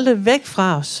løber aldrig væk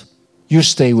fra os. You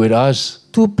stay with us,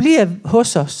 Du bliver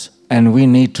hos os, and we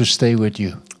need to stay with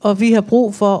you. og vi har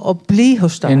brug for at blive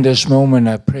hos dig. In this moment,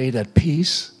 I pray that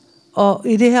peace Og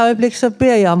i det her øjeblik, så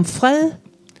beder jeg om fred,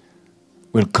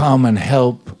 will come and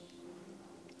help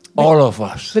all of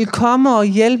us. vil komme og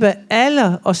hjælpe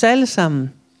os alle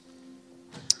sammen.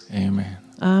 Amen.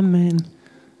 Amen.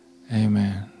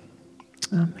 Amen.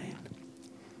 Amen.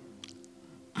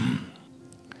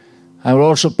 I will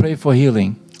also pray for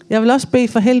healing. Jeg vil også bede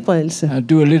for helbredelse. I'll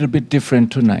do a little bit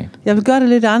different tonight. Jeg vil gøre det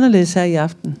lidt anderledes her i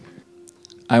aften.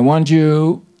 I want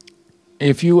you,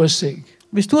 if you are sick,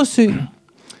 Hvis du er syg,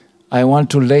 I want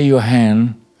to lay your hand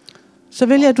så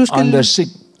vil jeg, at du on the skal sick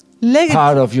lægge,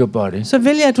 part of your body. så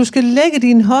vil jeg, at du skal lægge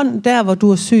din hånd der, hvor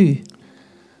du er syg.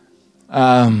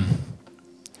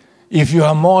 If you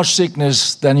have more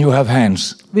sickness than you have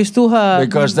hands, Hvis du har,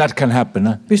 because that can happen.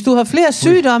 hvis du har flere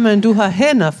sygdomme, end du har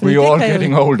hænder, We're all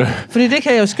getting older. fordi det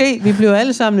kan jo ske. Vi bliver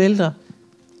alle sammen ældre.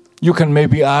 You can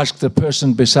maybe ask the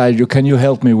person beside you, can you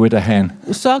help me with a hand?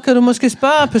 Så kan du måske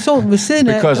spørge personen ved siden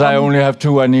af, Because I only have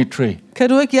 2, I need 3. kan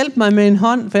du ikke hjælpe mig med en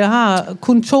hånd, for jeg har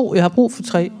kun 2, jeg har brug for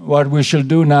 3. What we shall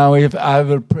do now, if I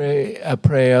will pray a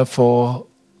prayer for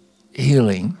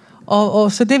healing.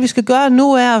 Og så det vi skal gøre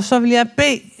nu er, og så vil jeg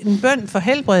bede en bøn for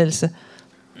helbredelse.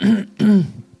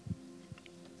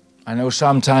 I know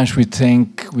sometimes we think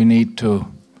we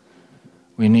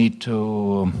need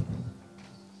to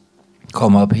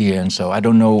come up here, and so I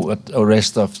don't know what the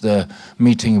rest of the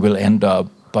meeting will end up,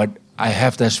 but I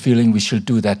have this feeling we should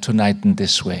do that tonight in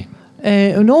this way.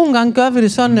 Og nogle gange gør vi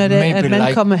det sådan, at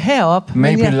man kommer herop.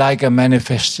 Maybe like a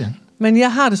manifestation. Men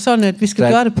jeg har det sådan, at vi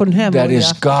skal gøre det på den her måde. That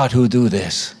is God who do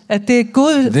this. At det er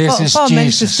Gud, for at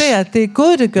manifestere, at det er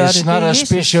Gud, der gør det. It's not a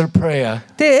special prayer.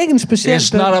 Det er ikke en speciel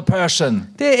It's bøn. not a person.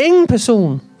 Det er ingen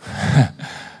person.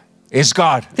 It's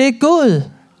God. Det er Gud.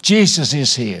 Jesus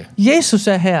is here. Jesus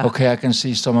er her. Okay, I can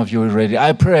see some of you already.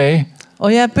 I pray.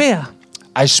 Og jeg beder.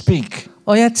 I speak.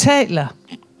 Og jeg taler.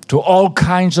 To all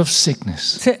kinds of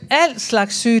sickness. Til al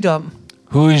slags sygdom.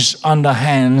 Who is under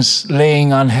hands,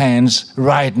 laying on hands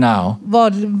right now.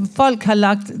 Hvor folk har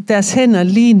lagt deres hænder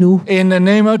lige nu. In the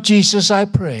name of Jesus, I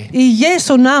pray. I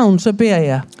Jesu navn, så beder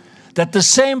jeg. That the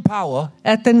same power.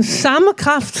 At den samme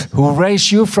kraft. Who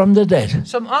raised you from the dead.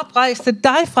 Som oprejste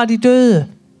dig fra de døde.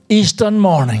 Eastern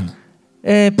morning.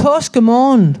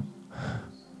 Påskemorgen.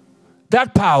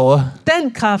 That power.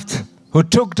 Den kraft. Who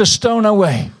took the stone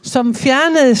away. Som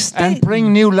fjernede sten. And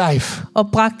bring new life.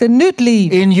 Og bragte nyt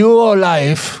liv. In your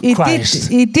life, Christ.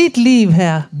 I dit liv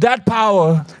her. That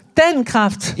power. Den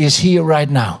kraft. Is here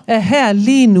right now. Er her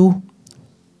lige nu.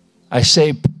 I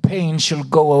say pain shall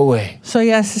go away. Så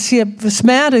jeg siger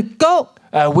smerte gå.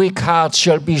 A weak heart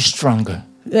shall be stronger.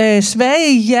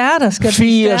 Svage hjerter skal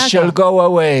blive stærkere. Fear shall go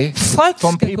away. Frygt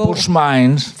from skal people's gå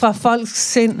minds. Fra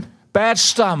folks sind. Bad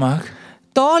stomach.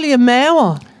 Dårlige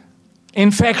maver.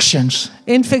 Infections.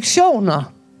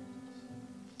 Infektioner.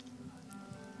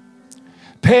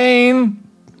 Pain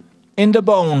in the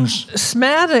bones.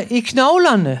 Smerte i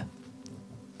knoglerne.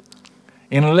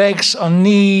 In legs, on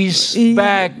knees,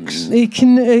 backs.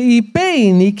 I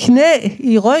ben, i knæ,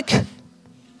 i ryg.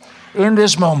 In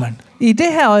this moment. I det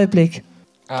her øjeblik.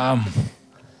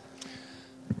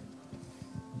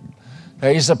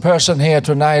 There is a person here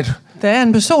tonight. Der er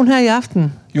en person her i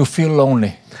aften. You feel lonely.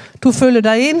 Du føler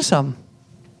dig ensom.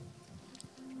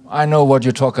 I know what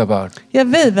you talk about. Jeg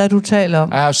ved, hvad du taler om.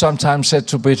 I have sometimes said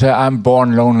to Britta, I'm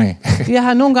born lonely. Jeg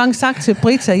har nogle gange sagt til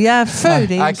Britta, jeg er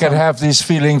født ensom. I can have this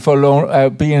feeling for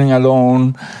being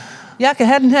alone. Jeg kan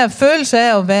have den her følelse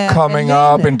af at være coming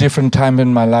alene, up in different time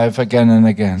in my life again and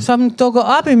again. Som dukker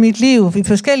op i mit liv i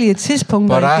forskellige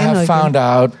tidspunkter igen og igen. But I have found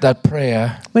out that prayer.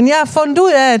 Men jeg har fundet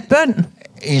ud af, at bøn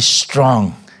is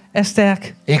strong. Er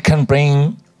stærk.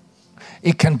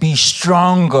 It can be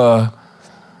stronger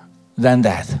than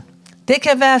that. Det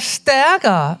kan være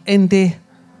stærkere end det.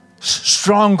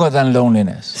 Stronger than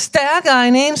loneliness. Stærkere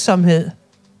end ensomhed.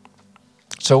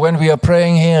 So when we are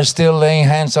praying here, still laying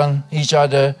hands on each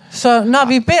other. Så når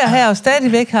vi beder her og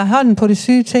stadigvæk har hånden på det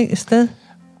syge ting sted.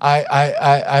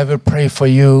 I will pray for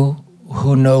you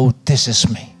who know this is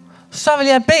me. Så vil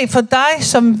jeg bede for dig,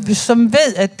 som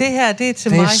ved, at det her det er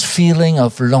til mig. This feeling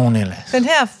of loneliness. Den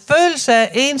her følelse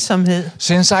af ensomhed.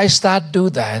 Since I start do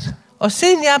that. Og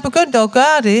siden jeg begyndte at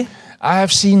gøre det. I have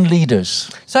seen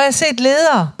leaders. Så har jeg set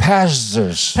ledere.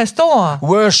 Pastors. Pastorer.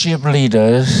 Worship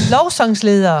leaders.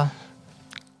 Lovsangsledere.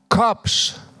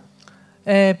 Cops.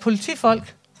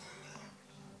 Politifolk.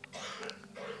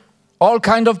 All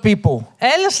kind of people.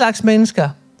 Alle slags mennesker.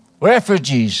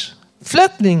 Refugees.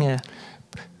 Flygtninge.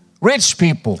 Rich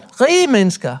people. Rige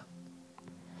mennesker.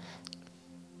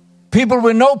 People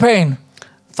with no pain.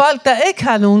 Folk, der ikke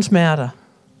har nogen smerter.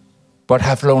 But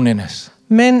have loneliness.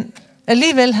 Men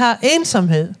alligevel har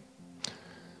ensomhed.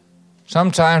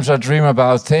 Sometimes I dream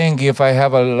about think if I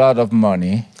have a lot of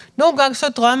money. Nogle gange så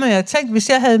drømmer jeg, tænk hvis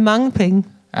jeg havde mange penge.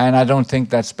 And I don't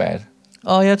think that's bad.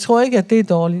 Og jeg tror ikke, at det er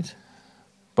dårligt.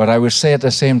 But I will say at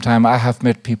the same time, I have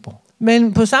met people.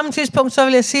 Men på samme tidspunkt, så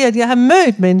vil jeg sige, at jeg har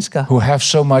mødt mennesker, who have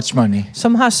so much money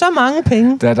som har så mange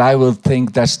penge, that I will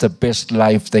think that's the best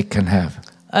life they can have.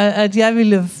 at jeg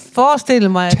ville forestille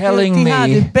mig, at de har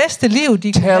det bedste liv,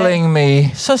 de kan have.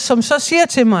 Som så siger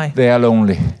til mig, They are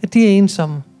lonely. at de er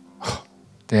ensomme.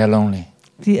 They are lonely.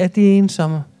 De er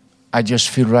ensomme. I just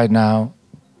feel right now,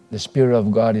 the Spirit of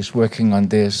God is working on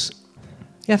this.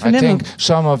 I think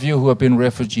some of you who have been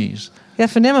refugees. Jeg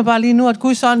fornemmer bare lige nu, at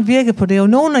Guds ånd virker på det. Og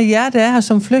nogle af jer, der er her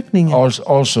som flygtninge.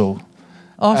 Also.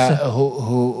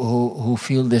 Who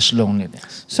feel this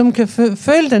loneliness. Som kan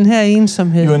føle den her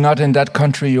ensomhed. You are not in that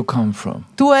country you come from.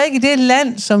 Du er ikke i det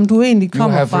land, som du egentlig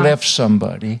kommer fra. You have left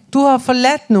somebody. Du har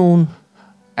forladt nogen.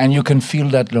 And you can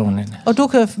feel that loneliness. Og du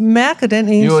kan mærke den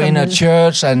ensomhed. You're in a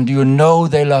church and you know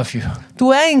they love you. Du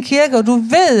er i en kirke, og du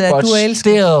ved, at du er elsket. But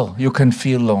still you can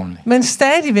feel lonely. Men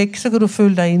stadigvæk, så kan du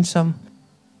føle dig ensom.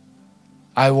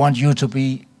 I want you to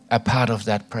be a part of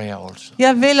that prayer also.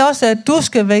 Jeg vil også, at du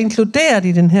skal være inkluderet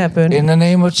i den her bøn. In the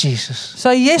name of Jesus.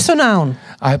 Så i Jesu navn.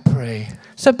 I pray.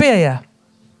 Så beder jeg.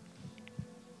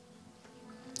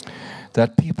 That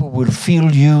people will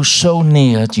feel you so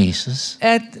near, Jesus.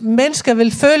 At mennesker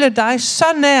vil føle dig så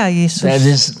nær, Jesus. That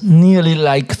is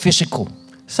nearly like physical.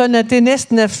 Sådan at det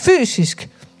næsten er fysisk.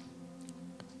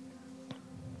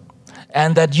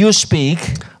 And that you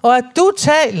speak. Og at du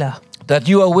taler. That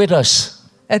you are with us.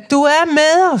 At du er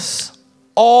med os.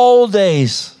 All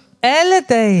days. Alle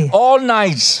dage. All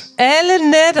nights. Alle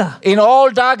nætter. In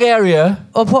all dark area.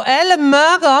 Og på alle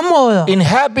mørke områder. In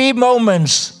happy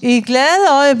moments. I glade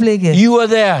øjeblikke. You are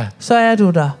there. Så er du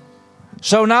der.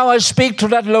 So now I speak to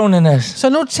that loneliness. Så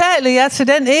nu taler jeg til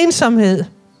den ensomhed.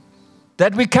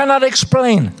 That we cannot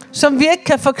explain. Som vi ikke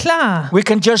kan forklare. We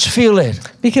can just feel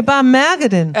it. Vi kan bare mærke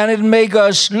den. And it makes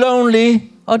us lonely.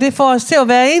 Og det får os til at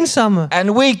være ensomme. And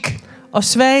weak. Og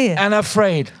svage. And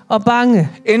afraid. Og bange.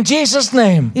 In Jesus'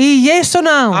 name. I Jesu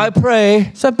navn. I pray.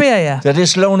 Så beder jeg. That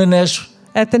this loneliness.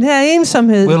 At den her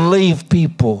ensomhed. Will leave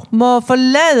people. Må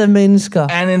forlade mennesker.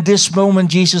 And in this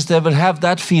moment, Jesus, they will have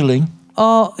that feeling.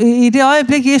 Og i det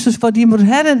øjeblik, Jesus, hvor de måtte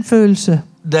have den følelse.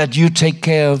 That you take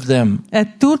care of them. At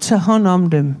du tager hånd om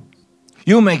dem.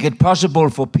 You make it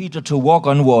possible for Peter to walk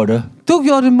on water. Du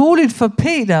gjorde det muligt for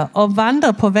Peter at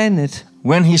vandre på vandet.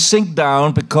 When he sank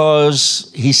down because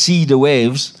he see the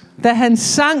waves. Da han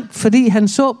sank, fordi han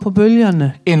så på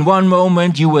bølgerne. In one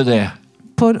moment you were there.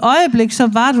 På et øjeblik så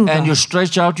var du der. And you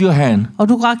stretched out your hand. Og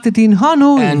du rakte din hånd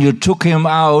ud. And you took him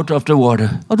out of the water.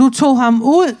 Og du tog ham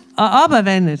ud og op af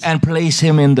vandet. And placed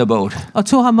him in the boat. Og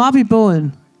tog ham op i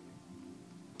båden.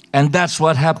 And that's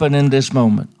what happened in this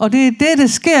moment. Og det er det, der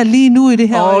sker lige nu i det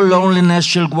her øjeblik. All loneliness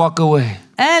shall walk away.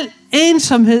 Al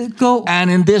ensomhed gå.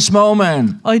 And in this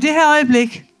moment. Og i det her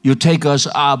øjeblik. You take us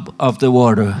up of the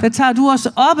water. Der tager du os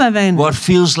op af vandet. What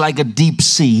feels like a deep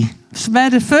sea.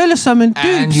 Hvad det føles som en dyb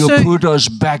sø. And you put us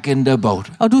back in the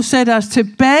boat. Og du sætter os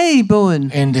tilbage i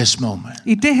båden. In this moment.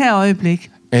 I det her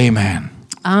øjeblik. Amen.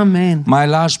 Amen. My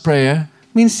last prayer.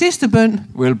 Min sidste bøn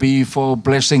will be for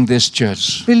blessing this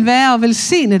church. Vil være at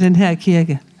velsigne den her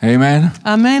kirke. Amen.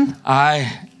 Amen.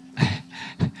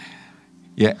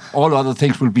 Yeah, all other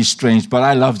things will be strange, but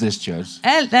I love this church.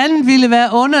 Alt andet ville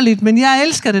være underligt, men jeg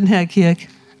elsker den her kirke.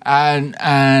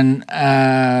 And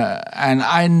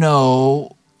I know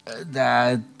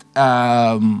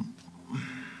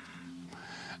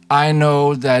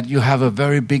that you have a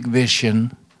very big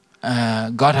vision.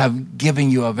 God have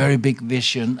given you a very big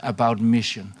vision about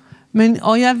mission.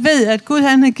 Og jeg ved, at Gud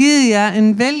han har givet jer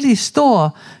en vældig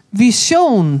stor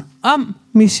vision om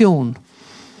mission.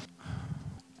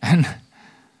 And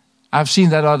I've seen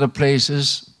that other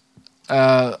places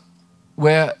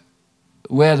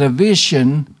where the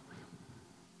vision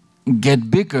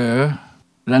get bigger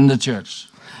than the church.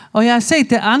 Og jeg har set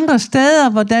det andre steder,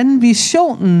 hvordan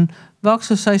visionen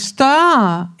vokser sig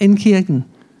større end kirken.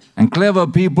 And clever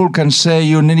people can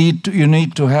say you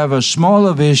need to have a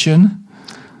smaller vision.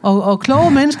 Og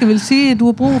kloge mennesker vil sige, at du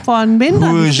har brug for en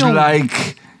mindre vision. Who is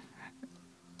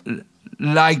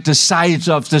like the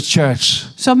size of the church.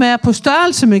 Som er på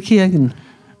størrelse med kirken.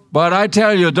 But I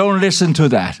tell you, don't listen to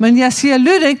that. Men jeg siger,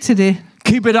 lyt ikke til det.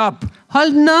 Keep it up.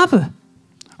 Hold den oppe.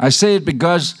 I say it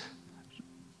because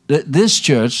this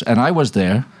church, and I was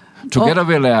there, together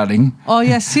with Erling. Og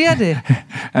jeg siger det.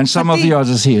 And some of the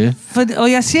others here.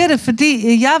 Og jeg siger det,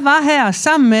 fordi jeg var her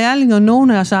sammen med Erling og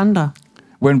nogle af os andre.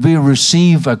 When we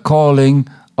receive a calling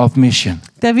of mission.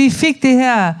 Da vi fik det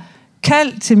her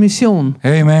kald til mission.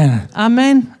 Amen.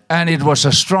 Amen. And it was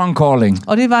a strong calling.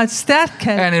 Og det var et stærkt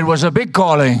kald. And it was a big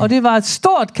calling. Og det var et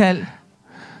stort kald.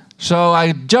 So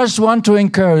I just want to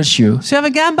encourage you. Så jeg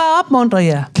vil gerne bare opmuntre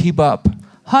jer. Keep up.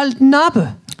 Hold den oppe.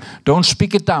 Don't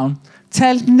speak it down.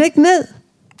 Tal den ikke ned.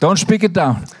 Don't speak it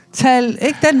down. Tal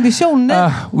ikke den vision ned.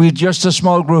 We're just a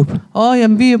small group.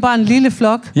 Jamen, vi er jo bare en lille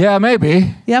flok. Yeah,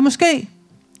 maybe. Ja, måske.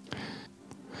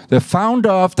 The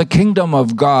founder of the kingdom of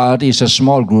God is a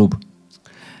small group.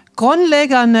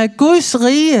 Grundlæggeren af Guds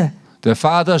rige The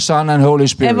Father, Son and Holy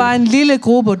Spirit. det var en lille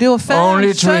gruppe. Det var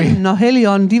Faderen, Sønnen og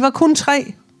Helligånden. De var kun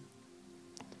 3.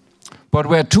 But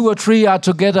where 2 or 3 are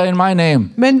together in my name,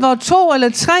 men hvor 2 eller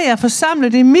 3 er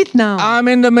forsamlet i mit navn, I'm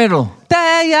in the middle. Der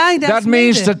er jeg i deres That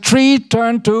means the 3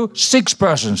 turn to 6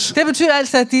 persons. Det betyder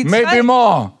altså, at de 3 maybe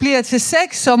more. Bliver til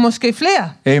 6 og måske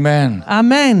flere. Amen.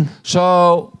 Amen.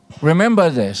 So remember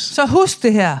this. Så husk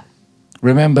det her.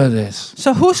 Remember this.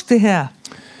 Så husk det her.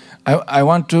 I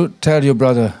want to tell you,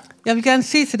 brother. Jeg vil gerne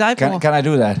sige til dig, bror. Can I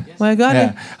do that? Må jeg gøre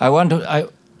det?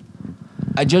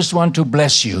 I just want to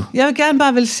bless you. Jeg vil gerne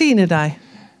bare velsigne dig.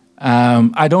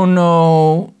 I don't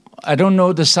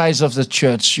know the size of the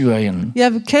church you are in.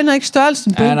 Jeg kender ikke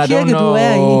størrelsen på den kirke, du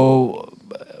er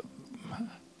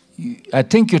i. I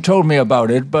think you told me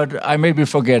about it, but I maybe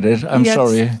forget it. I'm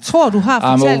sorry. Jeg tror, du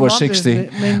har fortalt I'm over 60,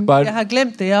 men but jeg har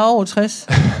glemt det. Jeg er over 60.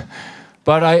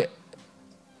 But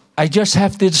I just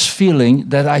have this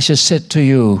feeling that I should say to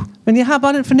you. Men jeg har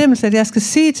bare den fornemmelse, at jeg skal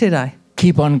sige til dig.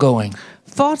 Keep on going.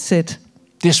 Fortsæt.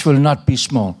 This will not be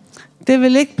small. Det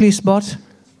vil ikke blive småt.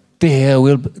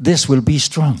 This will be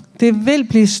strong. Det vil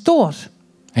blive stort.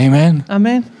 Amen.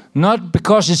 Amen. Not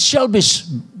because it shall be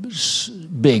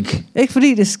big. Ikke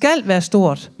fordi det skal være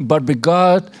stort. But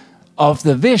because of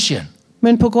the vision.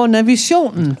 Men på grund af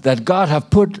visionen. That God have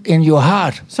put in your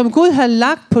heart. Som Gud har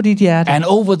lagt på dit hjerte. And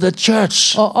over the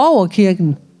church. Og over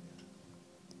kirken.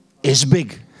 Is big.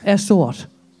 Er stort.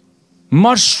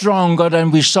 Much stronger than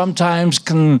we sometimes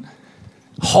can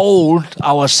hold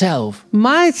ourselves.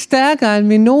 Meget stærkere end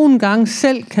vi nogle gange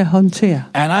selv kan håndtere.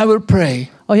 And I will pray.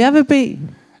 Og jeg vil bede.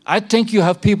 I think you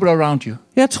have people around you.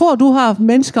 Jeg tror du har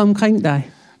mennesker omkring dig.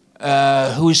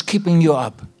 Who is keeping you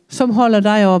up. Som holder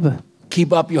dig oppe.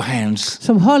 Keep up your hands.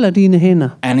 Som holder dine hænder.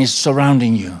 And is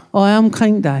surrounding you. Og er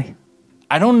omkring dig.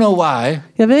 I don't know why.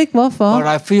 Jeg ved ikke hvorfor.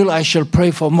 But I feel I shall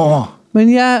pray for more.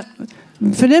 Men jeg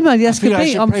fornemmer, at jeg skal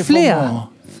bede om flere.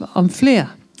 Om flere.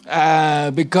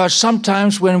 Because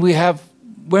sometimes when we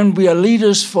are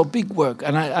leaders for big work,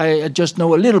 and I just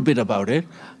know a little bit about it.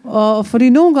 Og fordi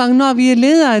nogle gange, når vi er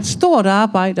ledere af et stort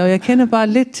arbejde, og jeg kender bare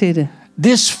lidt til det.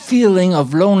 This feeling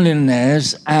of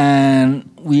loneliness, and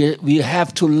we have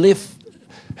to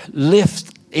lift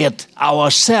it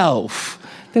ourselves.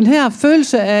 Den her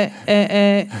følelse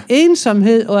af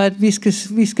ensomhed, og at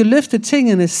vi skal løfte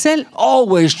tingene selv.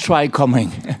 Always try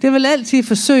coming. Det vil altid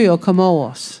forsøge at komme over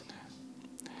os.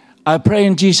 I pray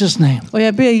in Jesus' name. Og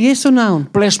jeg beder i Jesu navn.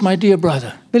 Bless my dear brother.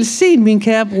 Velsign min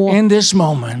kære bror. In this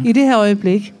moment. I det her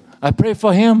øjeblik. I pray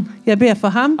for him. Jeg beder for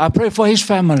ham. I pray for his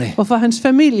family. Og for hans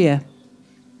familie.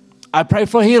 I pray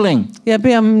for healing. Jeg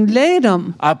beder om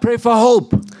lægedom. I pray for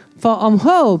hope. Om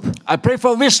håb. I pray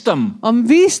for wisdom. Om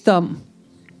visdom.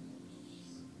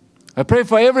 I pray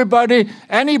for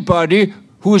anybody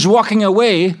who is walking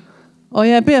away. Og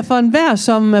jeg beder for enhver,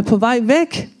 som er på vej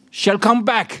væk. Shall come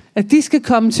back. At de skal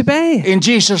komme tilbage. In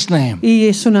Jesus' name. I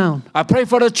Jesu navn. I pray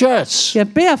for the church. Jeg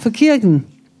beder for kirken.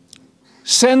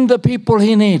 Send the people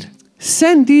he need.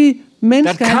 Send de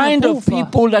mennesker, han har brug for. That kind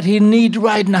of people that he need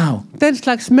right now. Den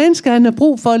slags mennesker, han har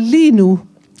brug for lige nu.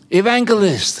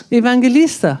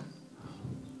 Evangelister.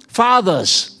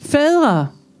 Fathers. Fædre.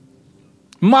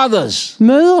 Mothers.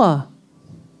 Mødre.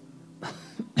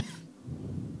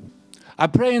 I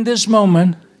pray in this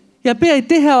moment. Jeg beder i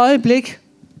det her øjeblik.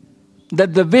 That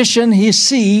the vision he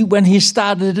see when he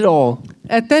started it all.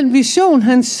 At den vision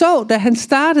han så, da han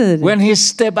startede det. When he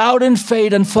step out in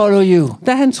faith and follow you.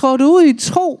 Da han trådte ud i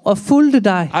tro og fulgte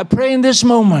dig. I pray in this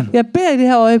moment. Jeg beder i det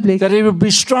her øjeblik. That it will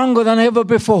be stronger than ever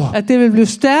before. At det vil blive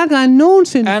stærkere end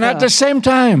nogensinde and før. At the same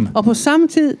time. Og på samme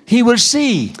tid. He will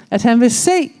see. At han vil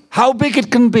se. How big it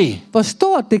can be. Hvor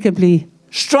stort det kan blive.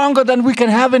 Stronger than we can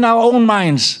have in our own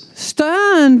minds.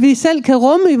 Større end vi selv kan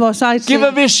rumme i vores eget sind. Give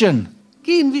a vision.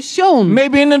 Giv en vision.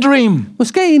 Maybe in a dream.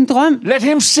 Måske i en drøm. Let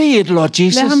him see it, Lord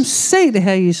Jesus. Lad ham se det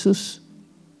her, Jesus.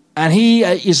 And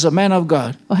he is a man of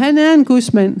God. Og han er en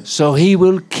Guds mand. So he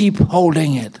will keep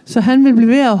holding it. Så han vil blive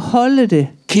ved at holde det.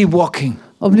 Keep walking.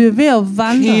 Og blive ved at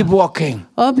vandre. Keep walking.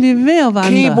 Og blive ved at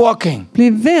vandre. Keep walking.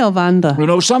 Blive ved at vandre. You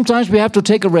know, sometimes we have to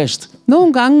take a rest.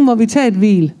 Nogle gange må vi tage et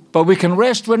hvil. But we can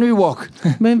rest when we walk.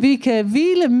 Men vi kan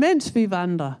hvile, mens vi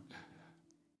vandrer.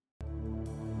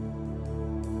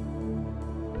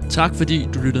 Tak fordi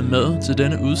du lyttede med til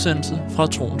denne udsendelse fra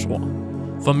Troens Ord.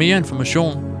 For mere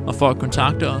information og for at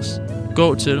kontakte os,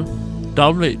 gå til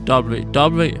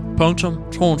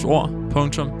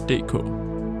www.troensord.dk.